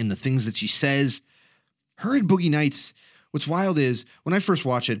biting in the things that she says. Her in Boogie Nights, what's wild is when I first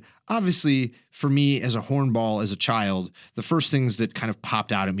watched it, obviously for me as a hornball, as a child, the first things that kind of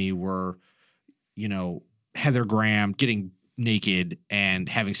popped out at me were, you know, Heather Graham getting naked and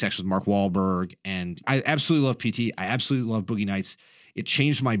having sex with Mark Wahlberg. And I absolutely love PT. I absolutely love Boogie Nights. It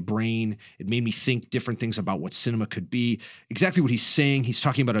changed my brain. It made me think different things about what cinema could be. Exactly what he's saying. He's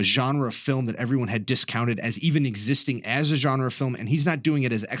talking about a genre of film that everyone had discounted as even existing as a genre of film. And he's not doing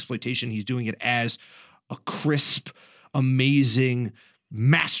it as exploitation. He's doing it as a crisp, amazing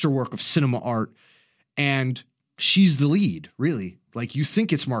masterwork of cinema art. And she's the lead, really. Like, you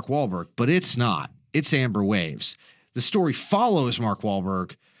think it's Mark Wahlberg, but it's not. It's Amber Waves. The story follows Mark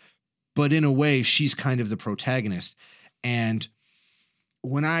Wahlberg, but in a way, she's kind of the protagonist. And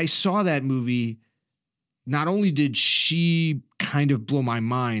when I saw that movie, not only did she kind of blow my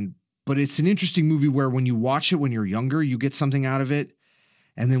mind, but it's an interesting movie where when you watch it when you're younger, you get something out of it.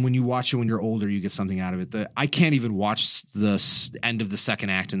 And then when you watch it when you're older, you get something out of it. I can't even watch the end of the second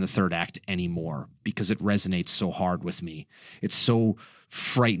act and the third act anymore because it resonates so hard with me. It's so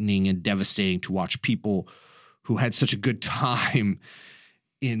frightening and devastating to watch people who had such a good time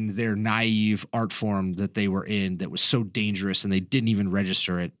in their naive art form that they were in that was so dangerous and they didn't even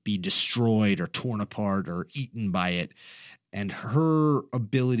register it, be destroyed or torn apart or eaten by it. And her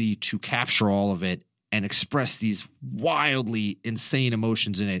ability to capture all of it and express these wildly insane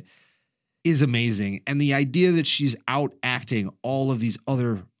emotions in it is amazing. And the idea that she's out acting all of these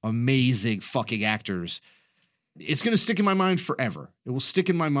other amazing fucking actors, it's going to stick in my mind forever. It will stick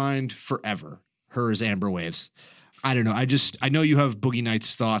in my mind forever. Her as Amber Waves. I don't know. I know you have Boogie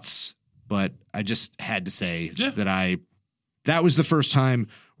Nights thoughts, but I just had to say that was the first time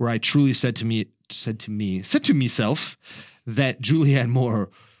where I truly said to myself that Julianne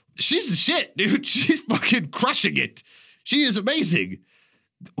Moore, she's the shit, dude. She's fucking crushing it. She is amazing.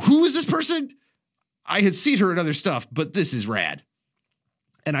 Who is this person? I had seen her in other stuff, but this is rad.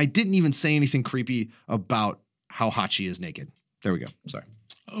 And I didn't even say anything creepy about how hot she is naked. There we go. Sorry.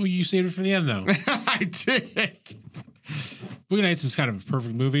 Oh, you saved it for the end, though. I did. Boogie Nights is kind of a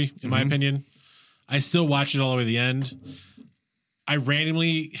perfect movie, in my opinion. I still watch it all the way to the end. I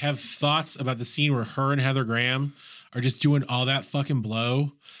randomly have thoughts about the scene where her and Heather Graham are just doing all that fucking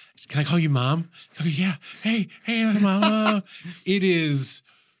blow. Can I call you mom? Oh, yeah. Hey, mama. It is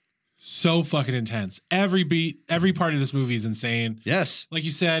so fucking intense. Every beat, every part of this movie is insane. Yes. Like you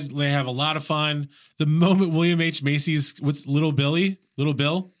said, they have a lot of fun. The moment William H. Macy's with Little Bill,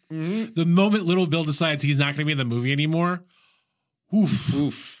 the moment Little Bill decides he's not going to be in the movie anymore,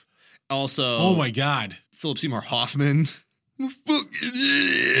 oof. Also, oh my God. Philip Seymour Hoffman.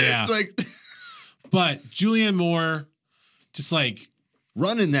 Yeah. But Julianne Moore, just like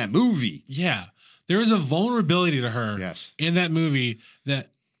running that movie. Yeah. There is a vulnerability to her in that movie that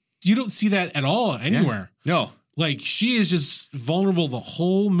you don't see that at all anywhere. Yeah. No. Like, she is just vulnerable the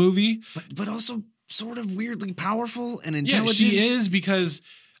whole movie. But also sort of weirdly powerful and intelligent. Yeah, she is, because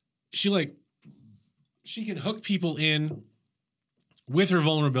she can hook people in with her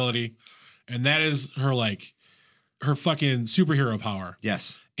vulnerability, and that is her fucking superhero power.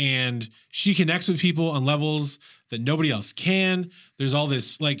 Yes. And she connects with people on levels that nobody else can. There's all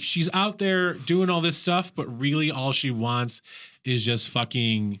this, she's out there doing all this stuff, but really all she wants is just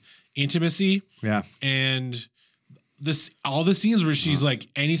fucking intimacy. Yeah. And all the scenes where she's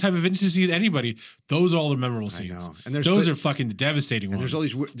any type of intimacy with anybody, those are all the memorable scenes. I know. And those are fucking devastating ones. And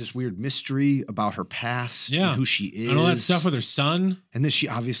there's all this weird mystery about her past and who she is. And all that stuff with her son. And then she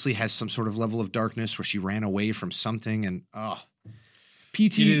obviously has some sort of level of darkness where she ran away from something. And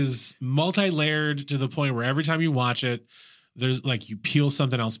PT. It is multi-layered to the point where every time you watch it, there's you peel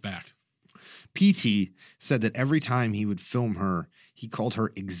something else back. PT said that every time he would film her, he called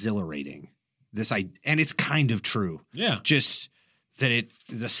her exhilarating. And it's kind of true. Yeah. Just that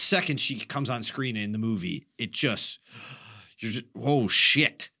the second she comes on screen in the movie, you're just, oh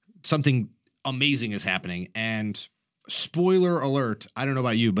shit, something amazing is happening. And spoiler alert, I don't know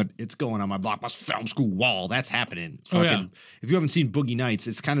about you, but it's going on my Blockbuster Film School wall. That's happening. If you haven't seen Boogie Nights,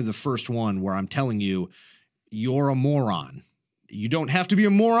 it's kind of the first one where I'm telling you, you're a moron. You don't have to be a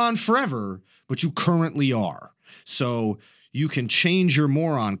moron forever, but you currently are. So you can change your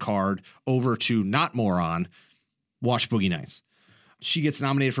moron card over to not moron. Watch Boogie Nights. She gets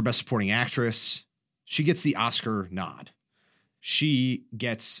nominated for Best Supporting Actress. She gets the Oscar nod. She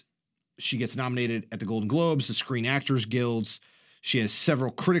gets nominated at the Golden Globes, the Screen Actors Guilds. She has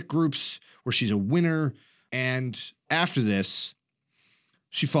several critic groups where she's a winner. And after this,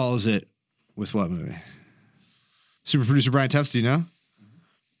 she follows it with what movie? Super producer Brian Tufts, do you know?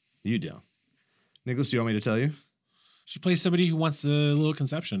 You do. Nicholas, do you want me to tell you? She plays somebody who wants the little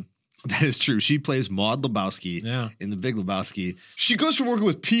conception. That is true. She plays Maud Lebowski in The Big Lebowski. She goes from working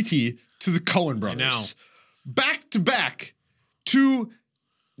with PT to the Coen brothers. Back to back. Two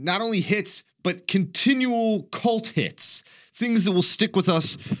not only hits, but continual cult hits. Things that will stick with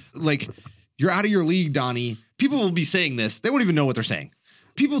us. Like, you're out of your league, Donnie. people will be saying this. They won't even know what they're saying.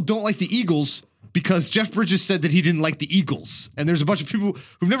 People don't like the Eagles because Jeff Bridges said that he didn't like the Eagles. And there's a bunch of people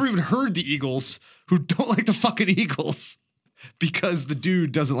who've never even heard the Eagles who don't like the fucking Eagles because the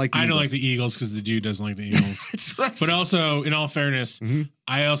dude doesn't like the Eagles. I don't like the Eagles because the dude doesn't like the Eagles. That's right. But also, in all fairness,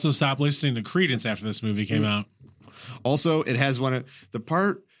 I also stopped listening to Creedence after this movie came out. Also, it has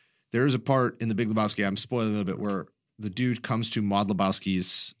there is a part in The Big Lebowski, I'm spoiling a little bit, where the dude comes to Maud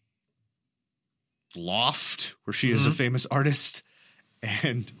Lebowski's loft where she is a famous artist.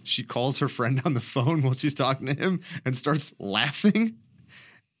 And she calls her friend on the phone while she's talking to him and starts laughing.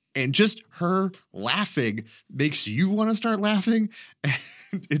 And just her laughing makes you want to start laughing.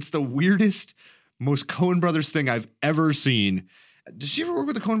 And it's the weirdest, most Coen Brothers thing I've ever seen. Does she ever work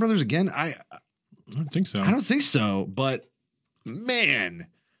with the Coen Brothers again? I don't think so. I don't think so. But man,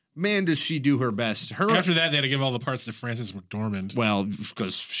 does she do her best. After that, they had to give all the parts to Frances McDormand. Well,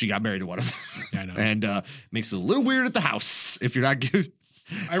 because she got married to one of them. Yeah, I know. And makes it a little weird at the house if you're not giving.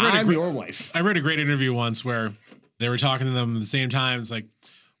 I'm your wife. I read a great interview once where they were talking to them at the same time. It's like,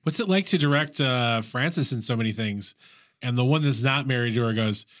 what's it like to direct Frances in so many things? And the one that's not married to her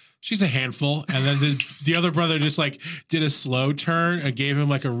goes, she's a handful. And then the other brother just like did a slow turn and gave him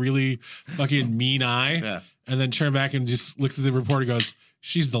like a really fucking mean eye. Yeah. And then turned back and just looked at the reporter and goes,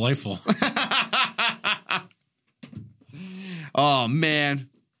 she's delightful. Oh, man.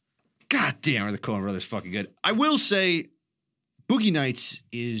 God damn, are the Coen Brothers fucking good. I will say Boogie Nights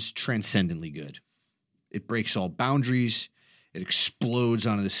is transcendently good. It breaks all boundaries. It explodes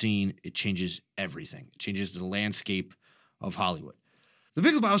onto the scene. It changes everything. It changes the landscape of Hollywood. The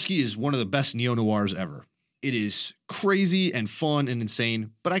Big Lebowski is one of the best neo-noirs ever. It is crazy and fun and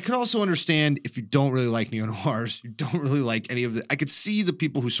insane, but I could also understand if you don't really like neo-noirs, you don't really like any of the... I could see the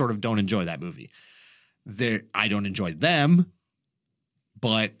people who sort of don't enjoy that movie. I don't enjoy them,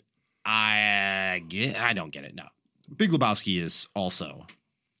 but I don't get it, no. Big Lebowski is also...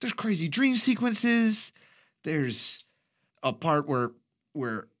 There's crazy dream sequences. There's a part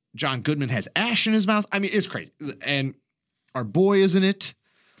where John Goodman has ash in his mouth. I mean, it's crazy. And our boy is in it,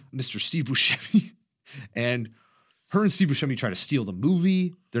 Mr. Steve Buscemi. And her and Steve Buscemi try to steal the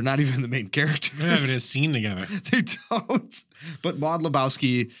movie. They're not even the main characters. They're having a scene together. They don't. But Maud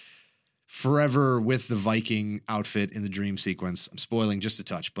Lebowski, forever with the Viking outfit in the dream sequence. I'm spoiling just a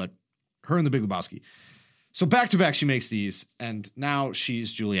touch, but her and the Big Lebowski. So back to back, she makes these, and now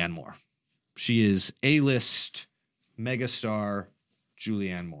she's Julianne Moore. She is A-list megastar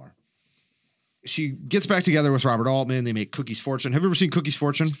Julianne Moore. She gets back together with Robert Altman. They make Cookie's Fortune. Have you ever seen Cookie's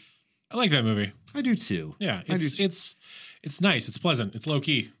Fortune? I like that movie. I do too. Yeah, it's nice. It's pleasant. It's low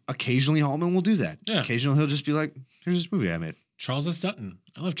key. Occasionally, Altman will do that. Yeah. Occasionally, he'll just be like, "Here's this movie I made." Charles S. Dutton.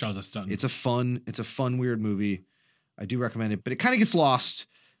 I love Charles S. Dutton. It's a fun, weird movie. I do recommend it, but it kind of gets lost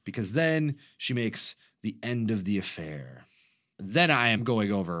because then she makes The End of the Affair. Then I am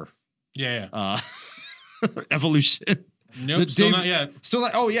going over. Yeah. Evolution. Nope, still not yet. Still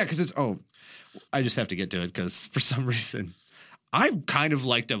not. Oh yeah, because I just have to get to it because for some reason I kind of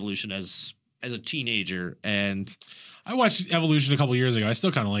liked Evolution as a teenager, and I watched Evolution a couple years ago. I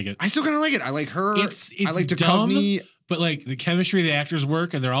still kind of like it. I like her. It's I like dumb, Duchovny. but like the chemistry of the actors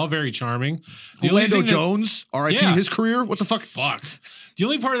work, and they're all very charming. Orlando Jones, R.I.P. his career. What the fuck? Fuck. The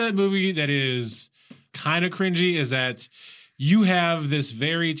only part of that movie that is kind of cringy is that you have this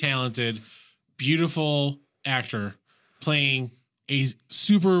very talented, beautiful actor playing a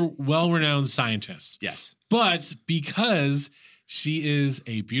super well-renowned scientist. Yes. But because she is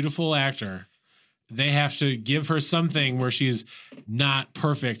a beautiful actor, they have to give her something where she's not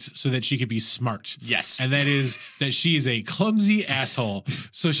perfect so that she could be smart. Yes. And that is that she is a clumsy asshole.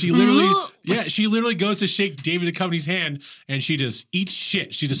 So she literally goes to shake David Duchovny's hand and she just eats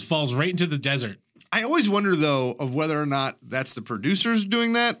shit. She just falls right into the desert. I always wonder, though, of whether or not that's the producers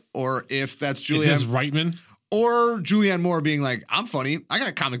doing that or if that's Julianne. Is this Reitman? Or Julianne Moore being like, I'm funny. I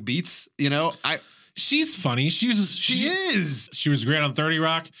got comic beats, you know? She's funny. She is. She was great on 30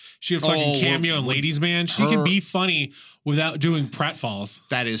 Rock. She had a fucking cameo in Ladies Man. She can be funny without doing pratfalls.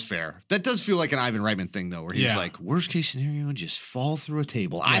 That is fair. That does feel like an Ivan Reitman thing, though, where he's like, worst case scenario, just fall through a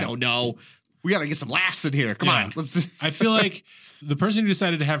table. Yeah. I don't know. We got to get some laughs in here. Come on. I feel like the person who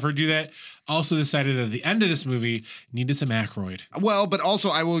decided to have her do that also decided at the end of this movie needed some Aykroyd. Well, but also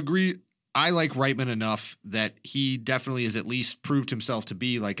I will agree. I like Reitman enough that he definitely has at least proved himself to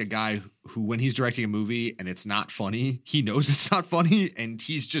be like a guy who, when he's directing a movie and it's not funny, he knows it's not funny and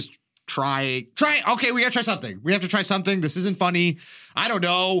he's just try. Okay, we gotta try something. We have to try something. This isn't funny. I don't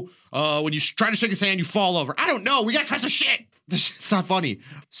know. When you try to shake his hand, you fall over. I don't know. We gotta try some shit. It's not funny.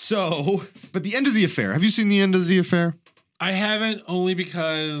 So, but The End of the Affair. Have you seen The End of the Affair? I haven't, only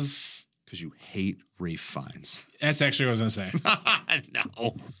because Because you hate Ralph Fiennes. That's actually what I was going to say.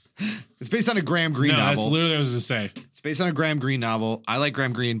 No. It's based on a Graham Greene novel. That's literally what I was going to say. It's based on a Graham Greene novel. I like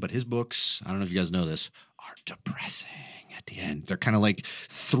Graham Greene, but his books, I don't know if you guys know this, are depressing at the end. They're kind of like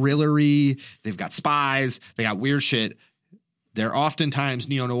thrillery. They've got spies. They got weird shit. They're oftentimes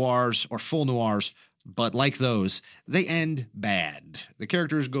neo-noirs or full noirs, but like those, they end bad. The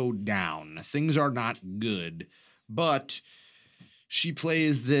characters go down. Things are not good. But she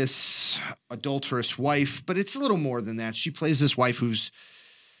plays this adulterous wife, but it's a little more than that. She plays this wife who's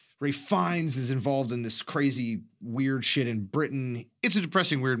Ralph Fiennes is involved in this crazy, weird shit in Britain. It's a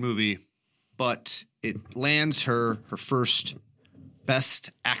depressing, weird movie, but it lands her first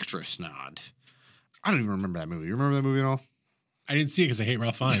Best Actress nod. I don't even remember that movie. You remember that movie at all? I didn't see it because I hate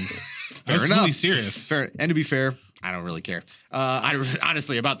Ralph Fiennes. Fair I was enough. really serious. Fair, and to be fair, I don't really care.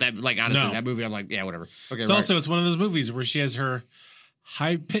 Honestly, about that, that movie, I'm like, yeah, whatever. Okay, It's one of those movies where she has her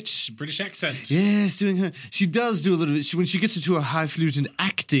high-pitched British accent. Yes, doing her. She does do a little bit. When she gets into a highfalutin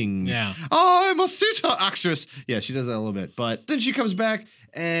acting. Yeah. I'm a theater actress. Yeah, she does that a little bit. But then she comes back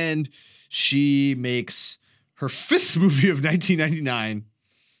and she makes her fifth movie of 1999,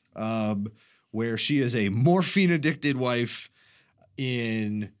 where she is a morphine-addicted wife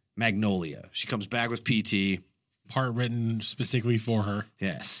in Magnolia. She comes back with PT. Part written specifically for her.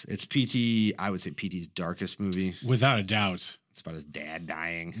 Yes, it's PT. I would say PT's darkest movie. Without a doubt. It's about his dad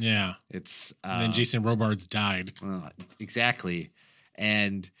dying. Yeah. It's And then Jason Robards died. Exactly.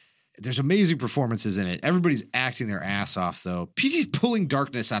 And there's amazing performances in it. Everybody's acting their ass off, though. PT's pulling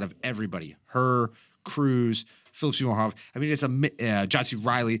darkness out of everybody. Her, Cruise, Philip Seymour Hoffman. I mean, it's John C.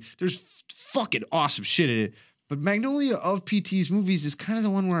 Reilly. There's fucking awesome shit in it. But Magnolia of PT's movies is kind of the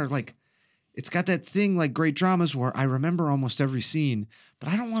one where, like, it's got that thing like great dramas where I remember almost every scene, but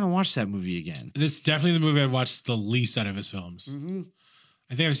I don't want to watch that movie again. This is definitely the movie I've watched the least out of his films. Mm-hmm.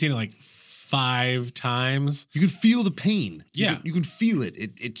 I think I've seen it like 5 times. You can feel the pain. Yeah. You can feel it.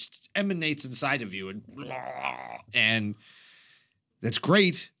 It emanates inside of you. And that's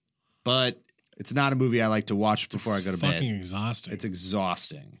great, but it's not a movie I like to watch before I go to bed. It's fucking exhausting. It's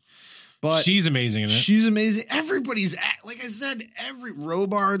exhausting. But she's amazing in it. She's amazing. Everybody's, like I said, every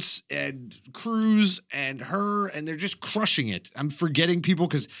Robards and Cruise and her, and they're just crushing it. I'm forgetting people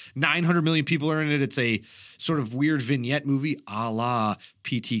because 900 million people are in it. It's a sort of weird vignette movie, a la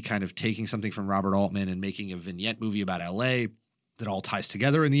PT, kind of taking something from Robert Altman and making a vignette movie about LA that all ties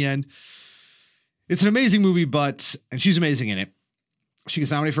together in the end. It's an amazing movie, and she's amazing in it. She gets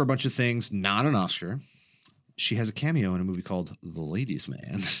nominated for a bunch of things, not an Oscar. She has a cameo in a movie called The Ladies'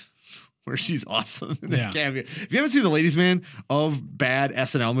 Man. Where she's awesome in that cameo. If you haven't seen The Ladies' Man of bad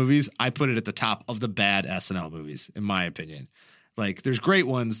SNL movies, I put it at the top of the bad SNL movies, in my opinion. Like, there's great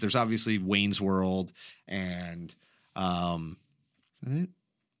ones. There's obviously Wayne's World and is that it?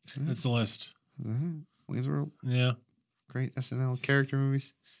 That's the list. Wayne's World? Yeah. Great SNL character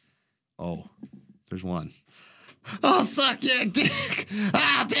movies. Oh, there's one. I'll suck your dick.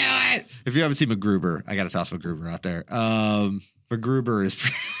 I'll do it. If you haven't seen MacGruber, I got to toss MacGruber out there. MacGruber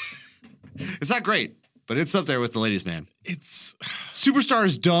is... It's not great, but it's up there with The Ladies' Man. It's Superstar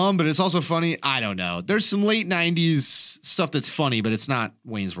is dumb, but it's also funny. I don't know. There's some late 90s stuff that's funny, but it's not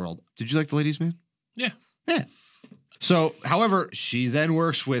Wayne's World. Did you like The Ladies' Man? Yeah. So, however, she then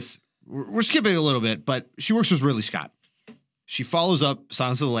works with, we're skipping a little bit, but she works with Ridley Scott. She follows up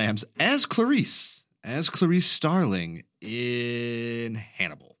Silence of the Lambs as Clarice Starling in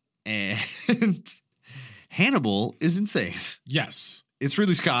Hannibal. And Hannibal is insane. Yes. It's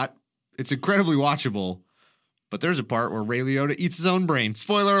Ridley Scott. It's incredibly watchable, but there's a part where Ray Liotta eats his own brain.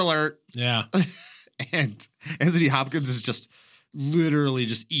 Spoiler alert. Yeah. And Anthony Hopkins is just literally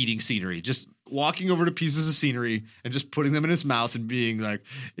just eating scenery, just walking over to pieces of scenery and just putting them in his mouth and being like,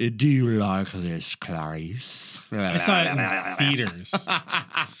 do you like this, Clarice? I saw it in theaters.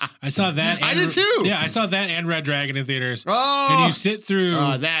 I saw that. I did too. Yeah, I saw that and Red Dragon in theaters. Oh, and you sit through.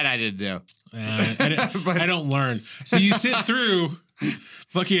 That I didn't do. I don't learn. So you sit through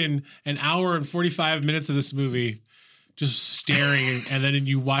fucking an hour and 45 minutes of this movie just staring, and then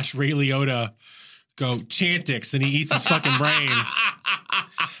you watch Ray Liotta go Chantix and he eats his fucking brain.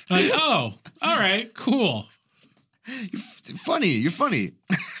 Like, oh, all right, cool. You're funny. You're funny.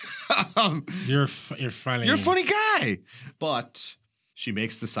 You're funny. You're a funny guy. But she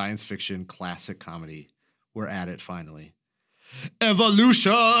makes the science fiction classic comedy. We're at it finally.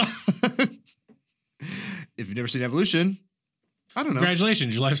 Evolution. If you've never seen Evolution, I don't know.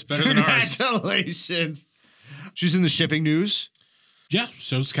 Congratulations, your life's better than ours. Congratulations. She's in the shipping news. Yeah,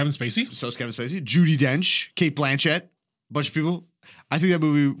 so's Kevin Spacey. Judi Dench, Cate Blanchett, a bunch of people. I think that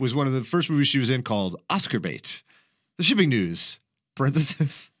movie was one of the first movies she was in called Oscar Bait. The shipping news,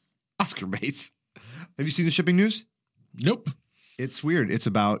 parenthesis, Oscar bait. Have you seen the shipping news? Nope. It's weird. It's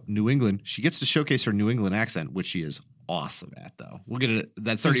about New England. She gets to showcase her New England accent, which she is awesome at, though. We'll get it.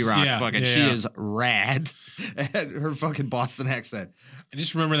 That 30 Rock she is rad at her fucking Boston accent. I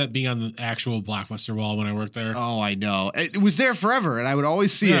just remember that being on the actual Blockbuster wall when I worked there. Oh, I know. It was there forever, and I would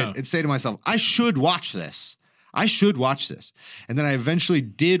always see it and say to myself, I should watch this. I should watch this. And then I eventually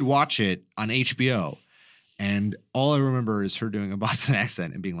did watch it on HBO, and all I remember is her doing a Boston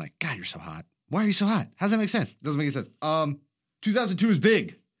accent and being like, God, you're so hot. Why are you so hot? How does that make sense? Doesn't make any sense. 2002 is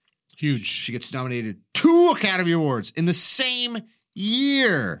big. Huge. She gets nominated 2 Academy Awards in the same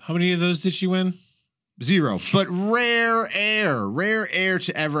year. How many of those did she win? 0. But rare air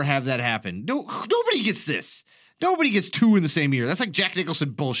to ever have that happen. No, nobody gets this. Nobody gets 2 in the same year. That's like Jack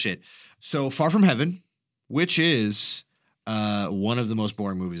Nicholson bullshit. So Far From Heaven, which is one of the most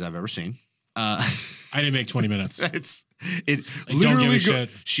boring movies I've ever seen. I didn't make 20 minutes. It literally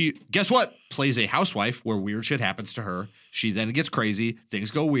she guess what? Plays a housewife where weird shit happens to her. She then gets crazy.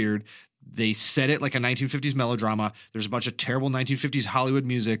 Things go weird. They set it like a 1950s melodrama. There's a bunch of terrible 1950s Hollywood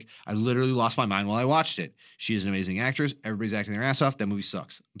music. I literally lost my mind while I watched it. She is an amazing actress. Everybody's acting their ass off. That movie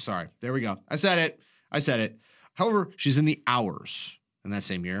sucks. I'm sorry. There we go. I said it. However, she's in The Hours in that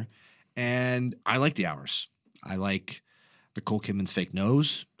same year. And I like The Hours. I like Nicole Kidman's fake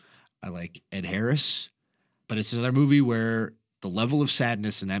nose. I like Ed Harris. But it's another movie where the level of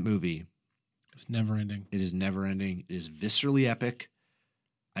sadness in that movie, it's never ending. It is never ending. It is viscerally epic.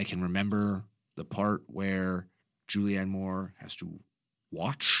 I can remember the part where Julianne Moore has to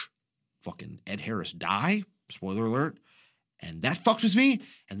watch fucking Ed Harris die. Spoiler alert. And that fucked with me.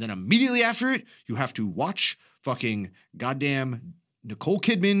 And then immediately after it, you have to watch fucking goddamn Nicole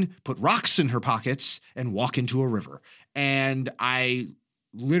Kidman put rocks in her pockets and walk into a river. And I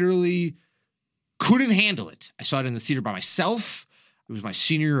literally couldn't handle it. I saw it in the theater by myself. It was my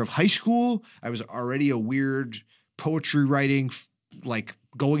senior year of high school. I was already a weird poetry writing, like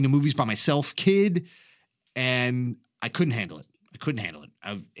going to movies by myself kid. And I couldn't handle it.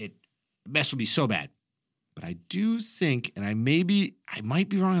 It messed with me so bad. But I do think, and I might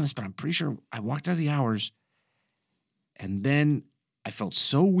be wrong on this, but I'm pretty sure I walked out of The Hours and then I felt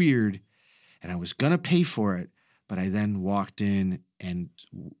so weird and I was going to pay for it. But I then walked in and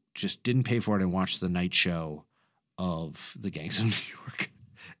just didn't pay for it and watched the night show of The Gangs of New York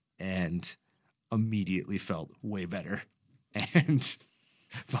and immediately felt way better. And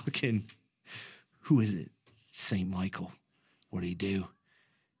fucking, who is it? St. Michael. What did he do?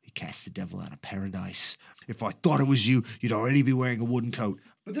 He cast the devil out of paradise. If I thought it was you, you'd already be wearing a wooden coat.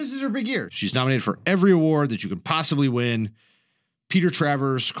 But this is her big year. She's nominated for every award that you could possibly win. Peter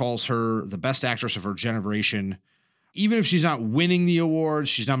Travers calls her the best actress of her generation. Even if she's not winning the awards,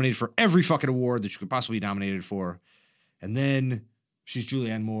 she's nominated for every fucking award that you could possibly be nominated for. And then she's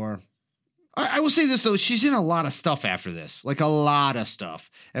Julianne Moore. I will say this, though. She's in a lot of stuff after this, like a lot of stuff.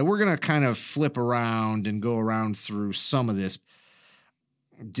 And we're going to kind of flip around and go around through some of this.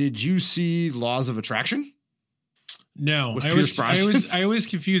 Did you see Laws of Attraction? No. With Pierce Brosnan? I always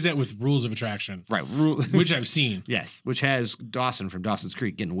confuse that with Rules of Attraction. Right. Which I've seen. Yes. Which has Dawson from Dawson's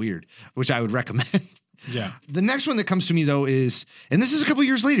Creek getting weird, which I would recommend. Yeah. The next one that comes to me, though, is, and this is a couple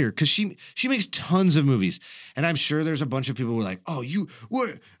years later, because she makes tons of movies. And I'm sure there's a bunch of people who are like, oh,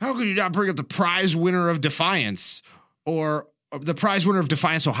 how could you not bring up the prize winner of Defiance or the prize winner of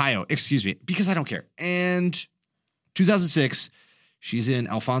Defiance, Ohio? Excuse me, because I don't care. And 2006, she's in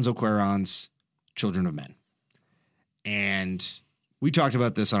Alfonso Cuarón's Children of Men. And we talked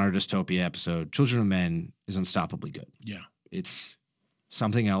about this on our Dystopia episode. Children of Men is unstoppably good. Yeah. It's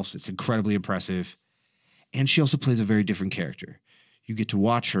something else. It's incredibly impressive. And she also plays a very different character. You get to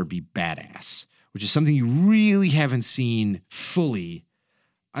watch her be badass, which is something you really haven't seen fully.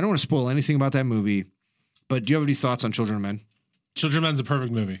 I don't want to spoil anything about that movie, but do you have any thoughts on Children of Men? Children of Men's a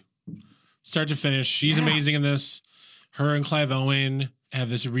perfect movie. Start to finish. She's amazing in this. Her and Clive Owen have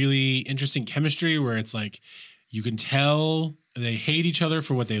this really interesting chemistry where it's like you can tell they hate each other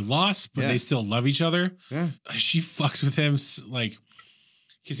for what they lost, but they still love each other. Yeah. She fucks with him like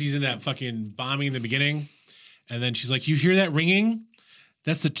because he's in that fucking bombing in the beginning. And then she's like, you hear that ringing?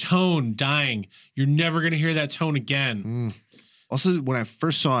 That's the tone dying. You're never going to hear that tone again. Also, when I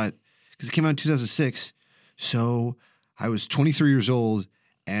first saw it, because it came out in 2006, so I was 23 years old,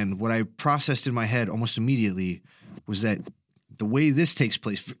 and what I processed in my head almost immediately was that the way this takes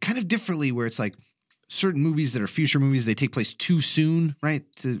place, kind of differently, where it's like certain movies that are future movies, they take place too soon, right,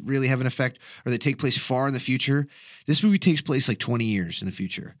 to really have an effect, or they take place far in the future. This movie takes place like 20 years in the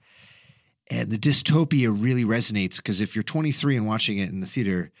future. And the dystopia really resonates because if you're 23 and watching it in the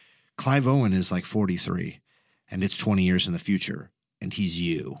theater, Clive Owen is like 43 and it's 20 years in the future and he's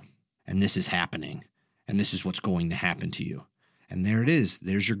you. and this is happening, and this is what's going to happen to you. And there it is.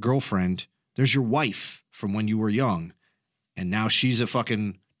 There's your girlfriend. There's your wife from when you were young. And now she's a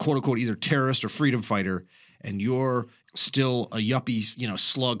fucking quote unquote either terrorist or freedom fighter. And you're still a yuppie,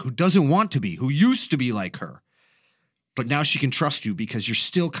 slug who doesn't want to be, who used to be like her. But now she can trust you because you're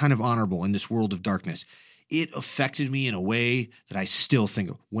still kind of honorable in this world of darkness. It affected me in a way that I still think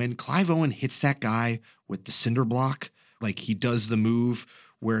of. When Clive Owen hits that guy with the cinder block, like he does the move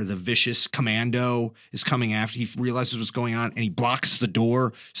where the vicious commando is coming after, he realizes what's going on and he blocks the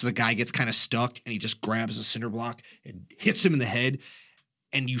door. So the guy gets kind of stuck and he just grabs a cinder block and hits him in the head.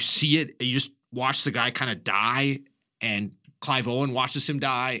 And you see it and you just watch the guy kind of die, and Clive Owen watches him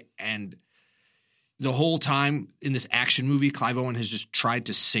die. And the whole time in this action movie, Clive Owen has just tried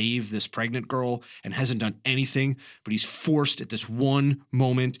to save this pregnant girl and hasn't done anything, but he's forced at this one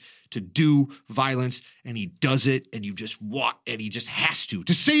moment to do violence, and he does it, and you just what? And he just has to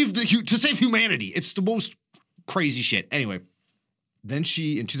save humanity. It's the most crazy shit. Anyway, then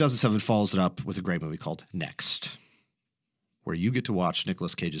she in 2007 follows it up with a great movie called Next, where you get to watch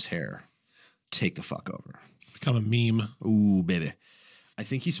Nicolas Cage's hair take the fuck over, become a meme. Ooh, baby. I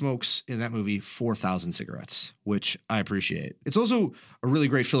think he smokes in that movie 4,000 cigarettes, which I appreciate. It's also a really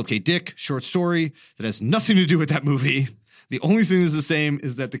great Philip K. Dick short story that has nothing to do with that movie. The only thing that's the same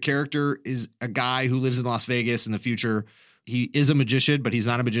is that the character is a guy who lives in Las Vegas in the future. He is a magician, but he's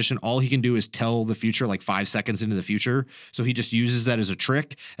not a magician. All he can do is tell the future like 5 seconds into the future. So he just uses that as a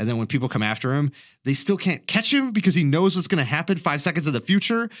trick. And then when people come after him, they still can't catch him because he knows what's going to happen 5 seconds in the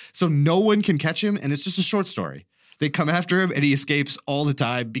future. So no one can catch him. And it's just a short story. They come after him and he escapes all the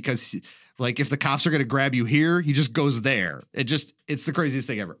time because if the cops are going to grab you here, he just goes there. It's the craziest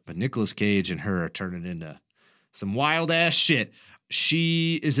thing ever. But Nicolas Cage and her are turning into some wild ass shit.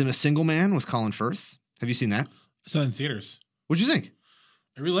 She is in A Single Man with Colin Firth. Have you seen that? I saw it in theaters. What'd you think?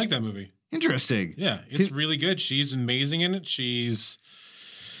 I really like that movie. Interesting. Yeah, it's really good. She's amazing in it. She's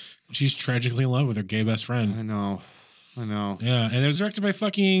tragically in love with her gay best friend. I know. Yeah, and it was directed by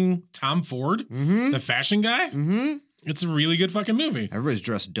fucking Tom Ford, the fashion guy. Mm-hmm. It's a really good fucking movie. Everybody's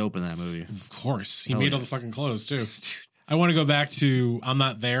dressed dope in that movie. Of course. He made all the fucking clothes, too. I want to go back to I'm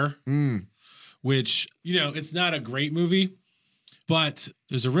Not There, which, it's not a great movie, but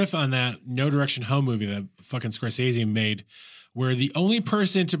there's a riff on that No Direction Home movie that fucking Scorsese made, where the only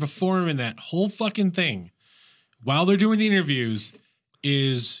person to perform in that whole fucking thing while they're doing the interviews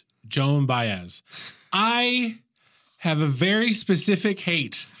is Joan Baez. I have a very specific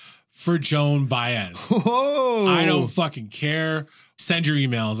hate for Joan Baez. Whoa. I don't fucking care. Send your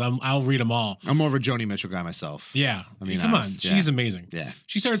emails. I'll read them all. I'm more of a Joni Mitchell guy myself. Yeah. I mean, come on. She's amazing. Yeah.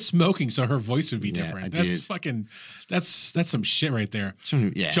 She started smoking so her voice would be different. Yeah, that's fucking, that's some shit right there.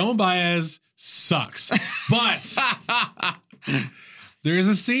 Yeah. Joan Baez sucks. But there is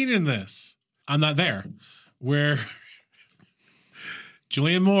a scene in this, I'm Not There, where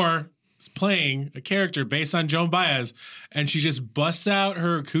Julianne Moore is playing a character based on Joan Baez, and she just busts out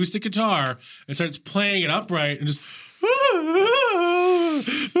her acoustic guitar and starts playing it upright and just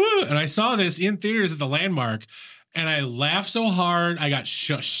and I saw this in theaters at the Landmark, and I laughed so hard I got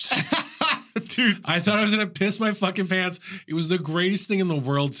shushed. Dude, I thought I was gonna piss my fucking pants. It was the greatest thing in the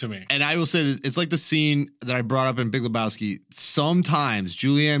world to me. And I will say this, it's like the scene that I brought up in Big Lebowski. Sometimes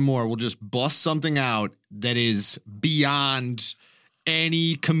Julianne Moore will just bust something out that is beyond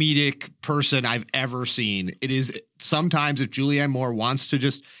any comedic person I've ever seen. It is sometimes if Julianne Moore wants to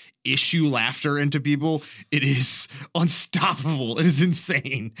just issue laughter into people, it is unstoppable. It is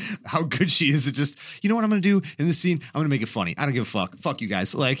insane how good she is. It just, you know what I'm going to do in this scene? I'm going to make it funny. I don't give a fuck. Fuck you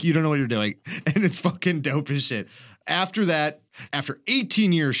guys. You don't know what you're doing. And it's fucking dope as shit. After that, after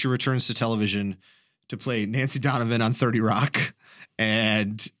 18 years, she returns to television to play Nancy Donovan on 30 Rock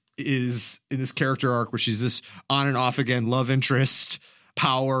and is in this character arc where she's this on and off again love interest,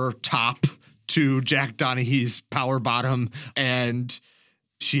 power top to Jack Donaghy's power bottom. And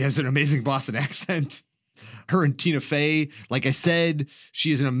she has an amazing Boston accent. Her and Tina Fey, like I said,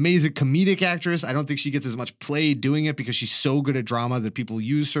 she is an amazing comedic actress. I don't think she gets as much play doing it because she's so good at drama that people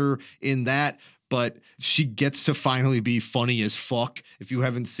use her in that. But she gets to finally be funny as fuck. If you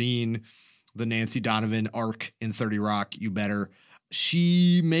haven't seen the Nancy Donovan arc in 30 Rock, you better.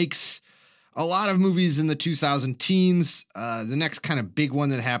 She makes a lot of movies in the 2000 teens. The next kind of big one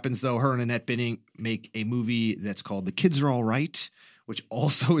that happens, though, her and Annette Bening make a movie that's called The Kids Are All Right, which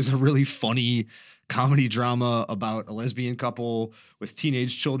also is a really funny comedy drama about a lesbian couple with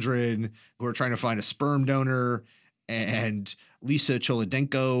teenage children who are trying to find a sperm donor, and Lisa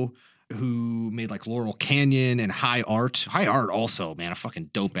Cholodenko, who made like Laurel Canyon and High Art. High Art also, man, a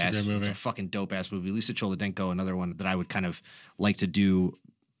fucking dope ass movie. It's a fucking dope ass movie. Lisa Cholodenko, another one that I would kind of like to do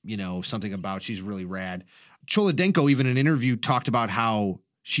something about she's really rad. Cholodenko, even in an interview, talked about how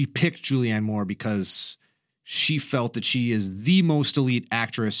she picked Julianne Moore because she felt that she is the most elite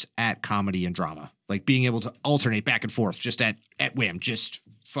actress at comedy and drama, like being able to alternate back and forth just at whim, just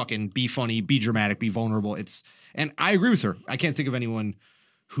fucking be funny, be dramatic, be vulnerable. And I agree with her. I can't think of anyone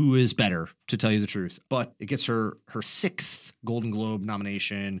who is better, to tell you the truth, but it gets her 6th Golden Globe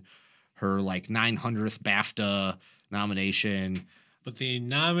nomination, her 900th BAFTA nomination. But they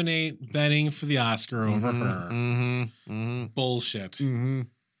nominate Benning for the Oscar over her. Bullshit.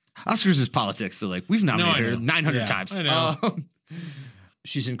 Oscars is politics. So we've nominated her 900 times. I know.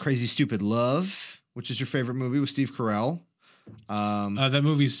 She's in Crazy Stupid Love, which is your favorite movie with Steve Carell. That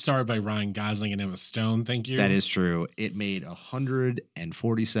movie's starred by Ryan Gosling and Emma Stone. Thank you. That is true. It made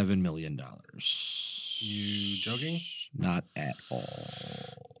 $147 million. You joking? Not at all.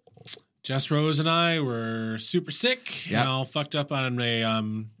 Jess Rose and I were super sick and all fucked up on a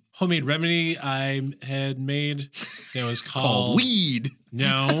homemade remedy I had made. It was called weed.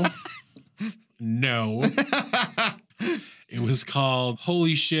 No. It was called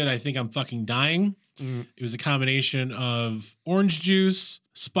Holy Shit, I Think I'm Fucking Dying. It was a combination of orange juice,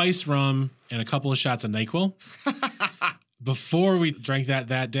 spice rum, and a couple of shots of NyQuil. Before we drank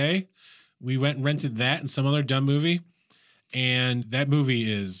that day, we went and rented that and some other dumb movie. And that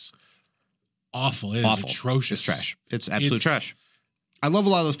movie is awful. It is atrocious. It's trash. It's absolute trash. I love a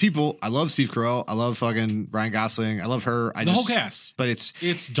lot of those people. I love Steve Carell. I love fucking Ryan Gosling. I love her. The whole cast. But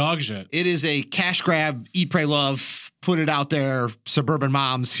it's dog shit. It is a cash grab, eat, pray, love, put it out there, suburban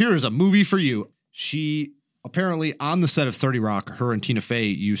moms. Here is a movie for you. She apparently on the set of 30 Rock, her and Tina Fey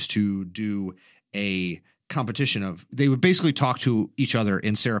used to do a competition of, they would basically talk to each other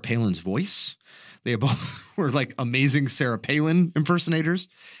in Sarah Palin's voice. They both were amazing Sarah Palin impersonators.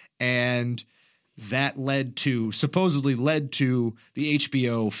 And that supposedly led to the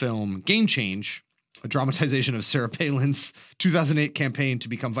HBO film Game Change, a dramatization of Sarah Palin's 2008 campaign to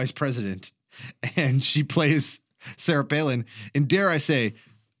become vice president. And she plays Sarah Palin. And dare I say,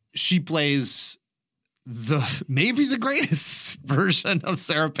 she plays maybe the greatest version of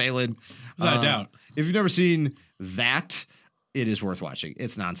Sarah Palin. Without a doubt. If you've never seen that, it is worth watching.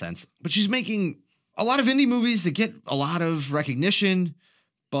 It's nonsense. But she's making a lot of indie movies that get a lot of recognition,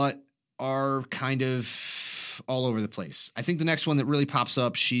 but are kind of all over the place. I think the next one that really pops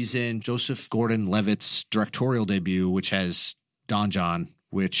up, she's in Joseph Gordon-Levitt's directorial debut, which has Don John,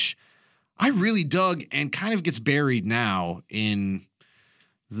 which I really dug and kind of gets buried now in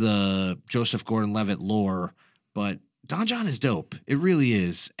the Joseph Gordon-Levitt lore, but Don John is dope. It really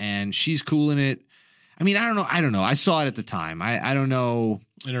is. And she's cool in it. I mean, I don't know. I saw it at the time. I don't know.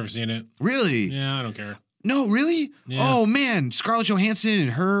 I never seen it. Really? Yeah, I don't care. No, really? Yeah. Oh man, Scarlett Johansson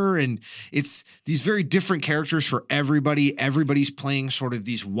and her, and it's these very different characters for everybody. Everybody's playing sort of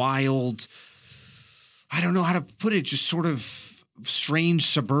these wild, I don't know how to put it, just sort of strange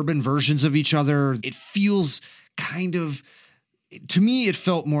suburban versions of each other. It feels kind of, to me, it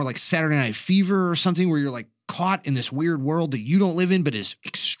felt more like Saturday Night Fever or something, where you're caught in this weird world that you don't live in, but is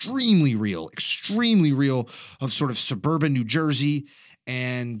extremely real of sort of suburban New Jersey.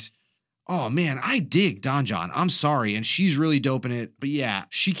 And oh man, I dig Don John. I'm sorry. And she's really dope in it. But yeah,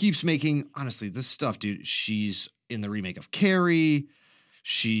 she keeps making, honestly, this stuff, dude. She's in the remake of Carrie.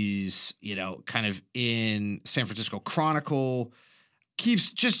 She's, kind of in San Francisco Chronicle.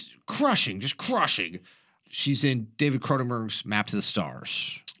 Keeps just crushing. She's in David Cronenberg's Map to the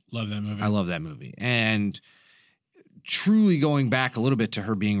Stars. Love that movie. I love that movie. And truly going back a little bit to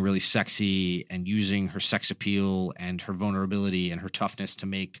her being really sexy and using her sex appeal and her vulnerability and her toughness to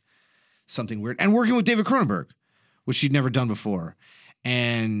make something weird. And working with David Cronenberg, which she'd never done before.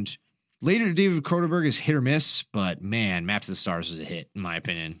 And later, David Cronenberg is hit or miss, but man, Map to the Stars is a hit, in my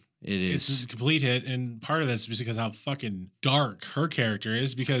opinion. It's a complete hit, and part of that's just because how fucking dark her character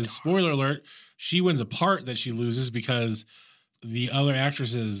is, because, spoiler alert, she wins a part that she loses because the other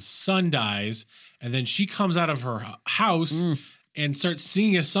actress's son dies, and then she comes out of her house and starts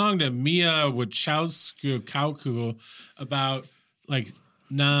singing a song to Mia Wachowski about,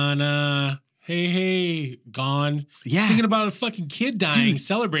 na, hey, gone. Yeah. Singing about a fucking kid dying,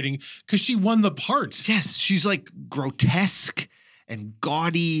 celebrating, because she won the part. Yes, she's grotesque and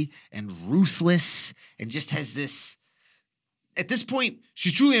gaudy and ruthless and just has this, at this point,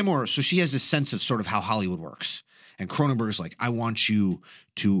 she's Julianne Moore, so she has this sense of sort of how Hollywood works. And Cronenberg's I want you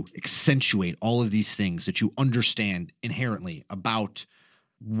to accentuate all of these things that you understand inherently about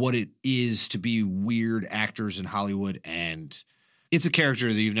what it is to be weird actors in Hollywood. And it's a character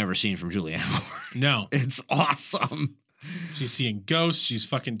that you've never seen from Julianne Moore. No. It's awesome. She's seeing ghosts. She's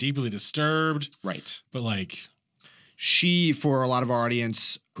fucking deeply disturbed. Right. But She, for a lot of our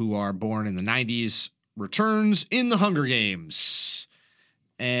audience who are born in the 90s, returns in the Hunger Games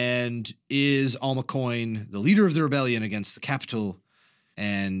and is Alma Coin, the leader of the rebellion against the Capitol,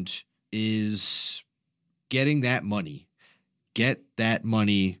 and is getting that money. Get that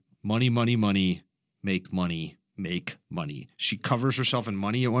money. Money, money, money. Make money. Make money. She covers herself in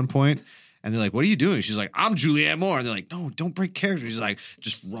money at one point, and they're like, what are you doing? She's like, I'm Julianne Moore. And they're like, no, don't break character. She's like,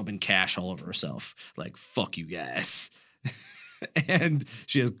 just rubbing cash all over herself. Like, fuck you guys. And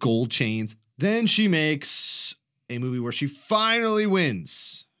she has gold chains. Then she makes a movie where she finally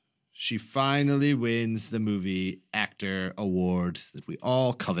wins. She finally wins the movie actor award that we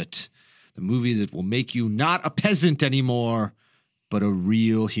all covet. The movie that will make you not a peasant anymore, but a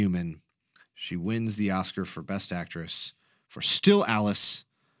real human. She wins the Oscar for Best Actress for Still Alice,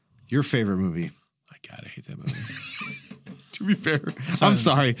 your favorite movie. My God, I hate that movie. To be fair, I'm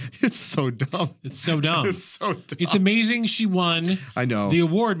sorry. It's so dumb. It's so dumb. It's so dumb. It's amazing she won I know. the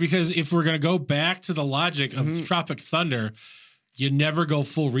award, because if we're going to go back to the logic of Tropic Thunder, you never go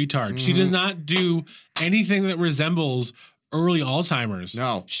full retard. She does not do anything that resembles early Alzheimer's.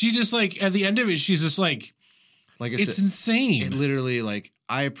 No. She just, like, at the end of it, she's just like I it's said, insane. it literally, like,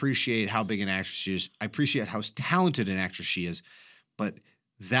 I appreciate how big an actress she is. I appreciate how talented an actress she is. But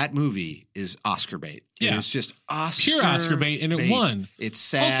that movie is Oscar bait. Yeah. It's just Oscar Pure Oscar bait, and it won. It's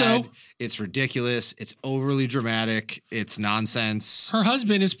sad. Also, it's ridiculous. It's overly dramatic. It's nonsense. Her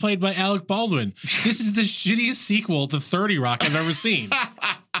husband is played by Alec Baldwin. This is the shittiest sequel to 30 Rock I've ever seen.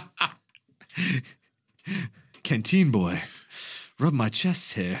 Canteen boy, rub my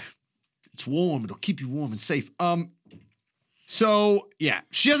chest hair. It's warm. It'll keep you warm and safe. So yeah,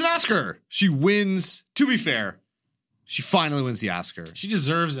 she has an Oscar. She wins. To be fair, she finally wins the Oscar. She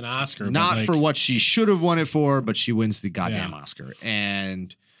deserves an Oscar. Not but, for what she should have won it for, but she wins the goddamn Yeah. Oscar.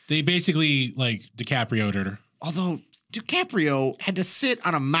 And they basically, like, DiCaprio'd her. although DiCaprio had to sit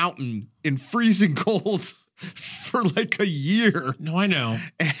on a mountain in freezing cold for like a year. No, I know.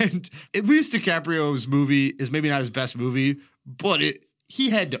 And at least DiCaprio's movie is maybe not his best movie, but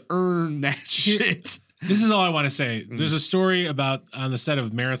he had to earn that shit. This is all I want to say. There's a story about on the set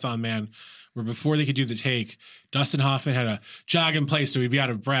of Marathon Man where before they could do the take, Dustin Hoffman had a jog in place so he'd be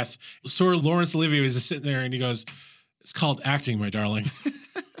out of breath. Sir Laurence Olivier was just sitting there and he goes, "It's called acting, my darling."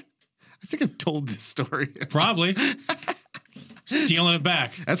 I think I've told this story. Probably. Stealing it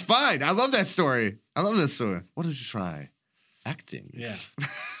back. That's fine. I love that story. I love that story. What did you try? Acting. Yeah.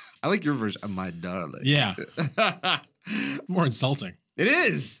 I like your version of my darling. Yeah. More insulting. It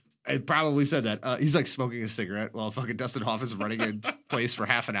is. I probably said that. He's like smoking a cigarette while fucking Dustin Hoffman's running in place for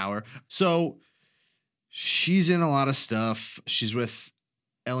half an hour. So she's in a lot of stuff. She's with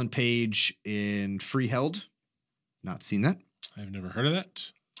Ellen Page in Freeheld. Not seen that. I've never heard of that.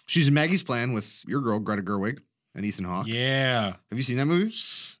 She's in Maggie's Plan with your girl, Greta Gerwig and Ethan Hawke. Yeah. Have you seen that movie?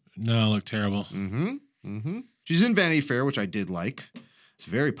 No, it looked terrible. Mm-hmm. Mm-hmm. She's in Vanity Fair, which I did like. It's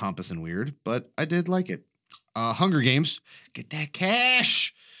very pompous and weird, but I did like it. Hunger Games. Get that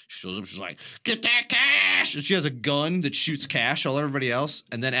cash. She shows up. She's like, get that cash. And she has a gun that shoots cash, all everybody else.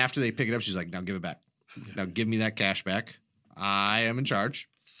 And then after they pick it up, she's like, now give it back. Now give me that cash back. I am in charge.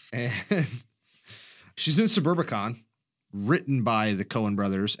 And she's in Suburbicon, written by the Coen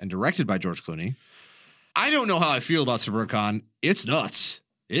brothers and directed by George Clooney. I don't know how I feel about Suburbicon. It's nuts.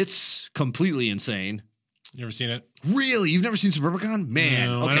 It's completely insane. You ever seen it? Really? You've never seen Suburbicon? Man,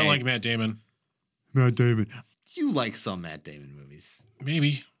 No, okay. I don't like Matt Damon. Matt Damon. You like some Matt Damon movies.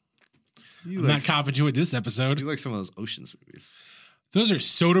 Maybe. You I'm like not copping to it this episode. You like some of those Oceans movies. Those are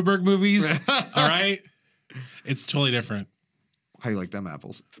Soderbergh movies. All right. It's totally different. How you like them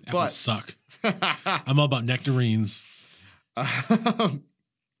apples? Apples suck. I'm all about nectarines.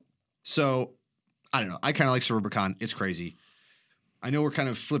 So, I don't know. I kind of like Suburbicon. It's crazy. I know we're kind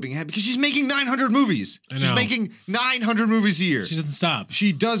of flipping ahead because she's making 900 movies. I She's know. making 900 movies a year. She doesn't stop.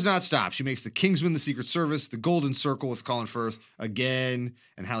 She does not stop. She makes The Kingsman, The Secret Service, The Golden Circle with Colin Firth again,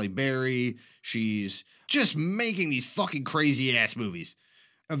 and Halle Berry. She's just making these fucking crazy ass movies.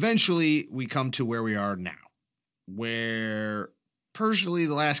 Eventually, we come to where we are now, where personally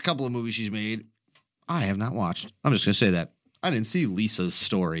the last couple of movies she's made, I have not watched. I'm just going to say that. I didn't see Lisa's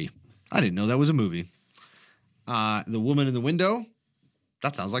Story. I didn't know that was a movie. The Woman in the Window.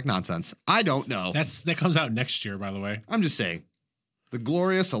 That sounds like nonsense. I don't know. That comes out next year, by the way. I'm just saying. The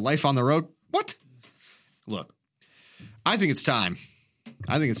Glorious, A Life on the Road. What? Look, I think it's time.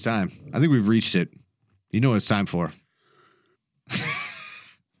 I think we've reached it. You know what it's time for.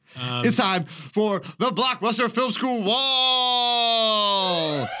 It's time for the Blockbuster Film School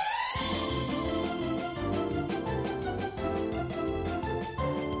Wall.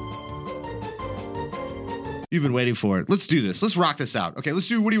 You've been waiting for it. Let's do this. Let's rock this out. Okay, let's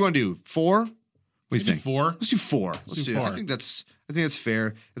do. What do you want to do? 4? What do you think? 4. Let's do 4. Let's do. 4. I think that's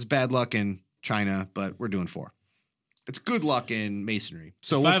fair. It's bad luck in China, but we're doing 4. It's good luck in masonry.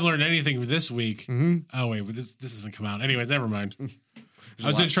 So if I've learned anything this week, Mm-hmm. oh wait, this doesn't come out. Anyways, never mind. I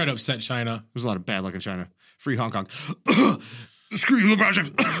was going to try to upset China. There's a lot of bad luck in China. Free Hong Kong. Screw you, LeBron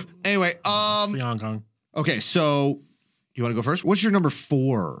James. Anyway, Free Hong Kong. okay, so you want to go first? What's your number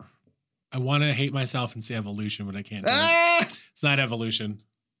 4? I want to hate myself and say evolution, but I can't. Do it. Ah! It's not evolution.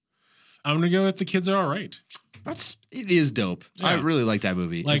 I'm going to go with The Kids Are All Right. It is dope. Yeah. I really like that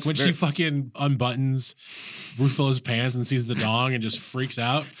movie. Like It's when she fucking unbuttons Ruffalo's pants and sees the dong and just freaks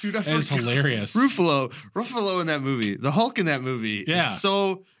out. Dude, I It's forgot. hilarious. Ruffalo in that movie, the Hulk in that movie Yeah. is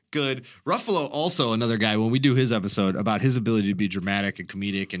so good. Ruffalo also another guy, when we do his episode about his ability to be dramatic and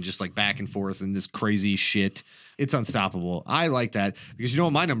comedic and just like back and forth and this crazy shit, it's unstoppable. I like that because you know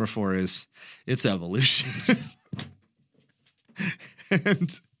what my number 4 is? It's evolution.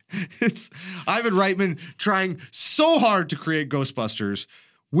 And it's Ivan Reitman trying so hard to create Ghostbusters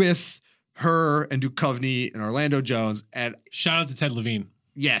with her and Duchovny and Orlando Jones. And Shout out to Ted Levine.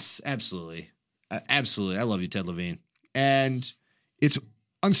 yes, absolutely. Absolutely. I love you, Ted Levine. And it's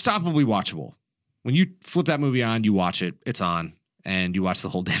unstoppably watchable. When you flip that movie on, you watch it, it's on, and you watch the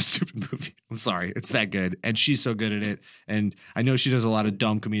whole damn stupid movie. I'm sorry. It's that good. And she's so good at it. And I know she does a lot of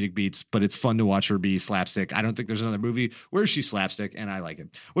dumb comedic beats, but it's fun to watch her be slapstick. I don't think there's another movie where she's slapstick, and I like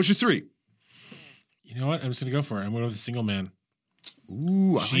it. What's your 3? You know what? I'm just going to go for it. I'm going with The Single Man.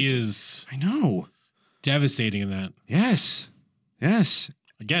 Ooh, She is I know. devastating in that. Yes. Yes.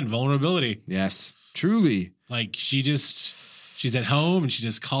 Again, vulnerability. Yes. Truly. Like she's at home and she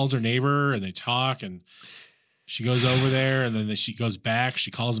just calls her neighbor and they talk and she goes over there and then she goes back.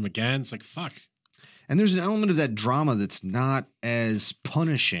 She calls him again. It's like, fuck. And there's an element of that drama that's not as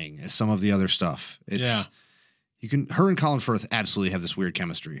punishing as some of the other stuff. It's her and Colin Firth absolutely have this weird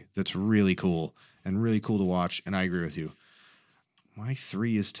chemistry that's really cool and really cool to watch. And I agree with you. My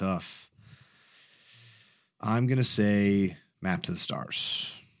 3 is tough. I'm going to say Map to the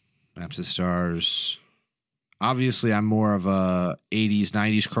Stars. Map to the Stars. Obviously, I'm more of a 80s,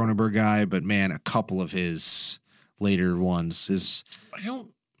 90s Cronenberg guy, but man, a couple of his later ones is... I think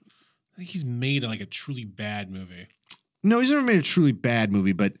he's made like a truly bad movie. No, he's never made a truly bad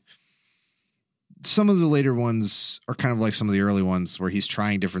movie, but some of the later ones are kind of like some of the early ones where he's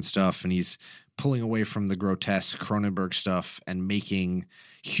trying different stuff and he's pulling away from the grotesque Cronenberg stuff and making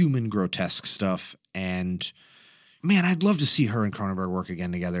human grotesque stuff. And man, I'd love to see her and Cronenberg work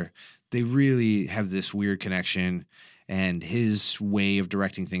again together. They really have this weird connection, and his way of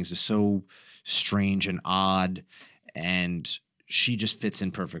directing things is so strange and odd, and she just fits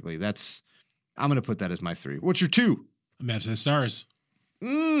in perfectly. I'm going to put that as my 3. What's your 2? Map to the Stars.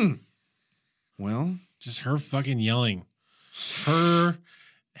 Well, Just her fucking yelling. Her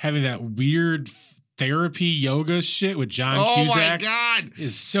having that weird therapy yoga shit with John Cusack. Oh my God.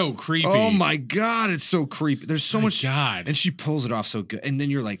 Is so creepy. Oh my God. It's so creepy. There's so much. God. And she pulls it off so good. And then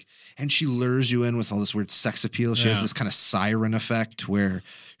you're like, and she lures you in with all this weird sex appeal. She has this kind of siren effect where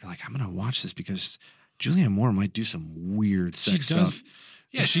you're like, I'm going to watch this because Julianne Moore might do some weird sex stuff.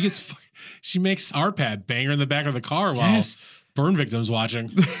 Yeah, she makes Arpad bang her in the back of the car while burn victims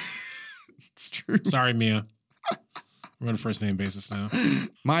watching. It's true. Sorry, Mia. We're on a first name basis now.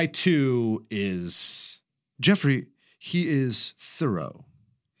 My 2 is Jeffrey. He is thorough.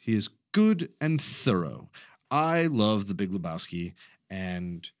 He is good and thorough. I love The Big Lebowski,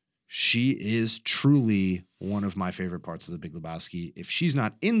 and she is truly one of my favorite parts of The Big Lebowski. If she's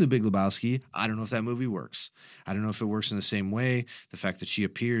not in The Big Lebowski, I don't know if that movie works. I don't know if it works in the same way. The fact that she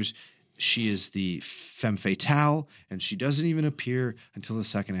appears, she is the femme fatale, and she doesn't even appear until the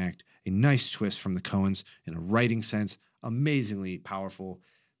second act. A nice twist from the Coens in a writing sense. Amazingly powerful.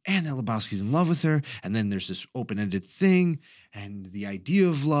 And then Lebowski's in love with her. And then there's this open-ended thing and the idea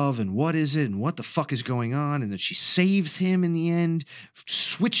of love and what is it and what the fuck is going on. And then she saves him in the end,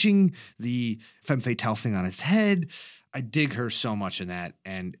 switching the femme fatale thing on its head. I dig her so much in that.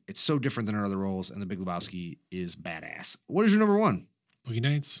 And it's so different than her other roles. And The Big Lebowski is badass. What is your number 1? Boogie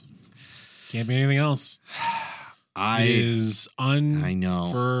Nights. Can't be anything else. It is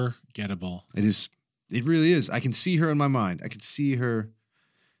unforgettable. It is. It really is. I can see her in my mind. I can see her.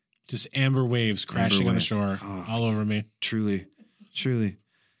 Just amber waves crashing on the shore all over me. Truly.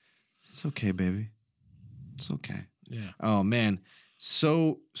 It's okay, baby. It's okay. Yeah. Oh, man.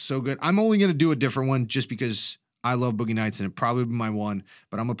 So good. I'm only going to do a different one just because I love Boogie Nights and it probably be my 1,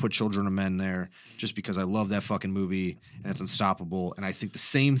 but I'm going to put Children of Men there just because I love that fucking movie and it's unstoppable. And I think the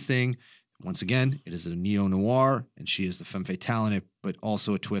same thing Once again, it is a neo-noir, and she is the femme fatale in it, but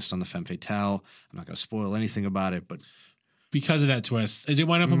also a twist on the femme fatale. I'm not going to spoil anything about it, but because of that twist, it did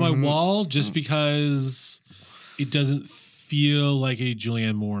wind up on my wall just because it doesn't feel like a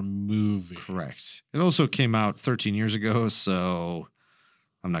Julianne Moore movie. correct. It also came out 13 years ago, so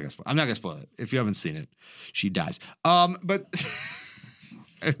I'm not gonna spoil it. If you haven't seen it, she dies. But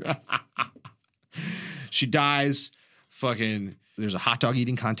she dies. Fucking, there's a hot dog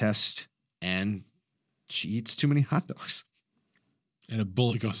eating contest, and she eats too many hot dogs, And a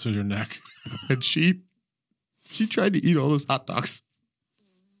bullet goes through her neck. and she tried to eat all those hot dogs,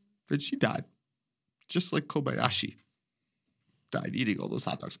 and she died, just like Kobayashi died eating all those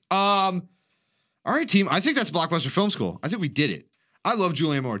hot dogs. All right, team. I think that's Blockbuster Film School. I think we did it. I love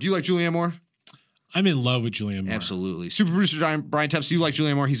Julianne Moore. Do you like Julianne Moore? I'm in love with Julianne Moore. Absolutely. Super producer Brian Tepps, do you like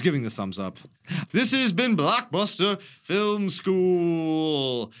Julianne Moore? He's giving the thumbs up. This has been Blockbuster Film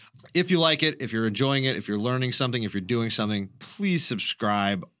School. If you like it, if you're enjoying it, if you're learning something, if you're doing something, please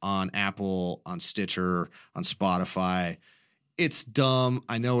subscribe on Apple, on Stitcher, on Spotify. It's dumb.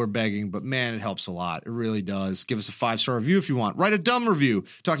 I know we're begging, but man, it helps a lot. It really does. Give us a 5-star review if you want. Write a dumb review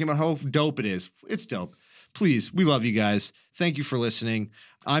talking about how dope it is. It's dope. Please, we love you guys. Thank you for listening.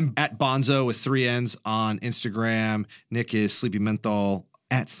 I'm at Bonzo with 3 N's on Instagram. Nick is Sleepy Menthol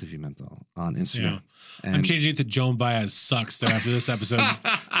at Sleepy Menthol on Instagram. Yeah. I'm changing it to Joan Baez sucks there after this episode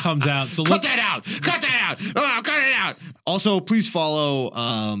comes out. So cut that out. Cut that out. Oh, cut it out. Also, please follow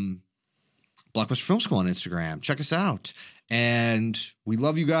Blockbuster Film School on Instagram. Check us out. And we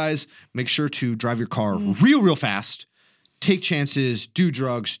love you guys. Make sure to drive your car real fast. Take chances, do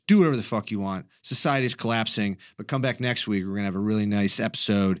drugs, do whatever the fuck you want. Society's collapsing, but come back next week. We're going to have a really nice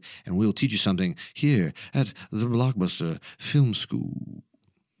episode, and we'll teach you something here at the Blockbuster Film School.